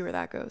 We'll see where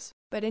that goes.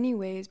 But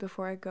anyways,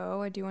 before I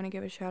go, I do want to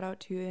give a shout out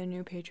to the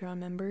new Patreon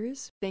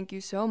members. Thank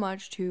you so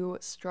much to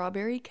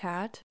Strawberry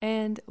Cat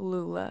and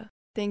Lula.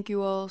 Thank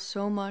you all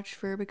so much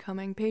for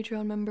becoming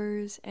Patreon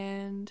members,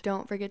 and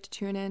don't forget to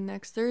tune in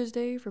next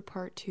Thursday for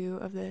part 2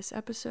 of this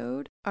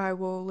episode. I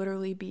will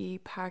literally be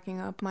packing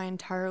up my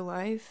entire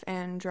life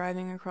and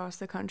driving across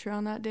the country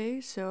on that day,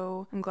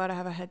 so I'm glad I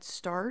have a head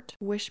start.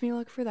 Wish me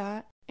luck for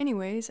that.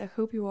 Anyways, I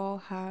hope you all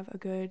have a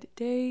good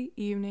day,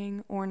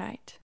 evening, or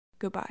night.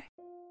 Goodbye.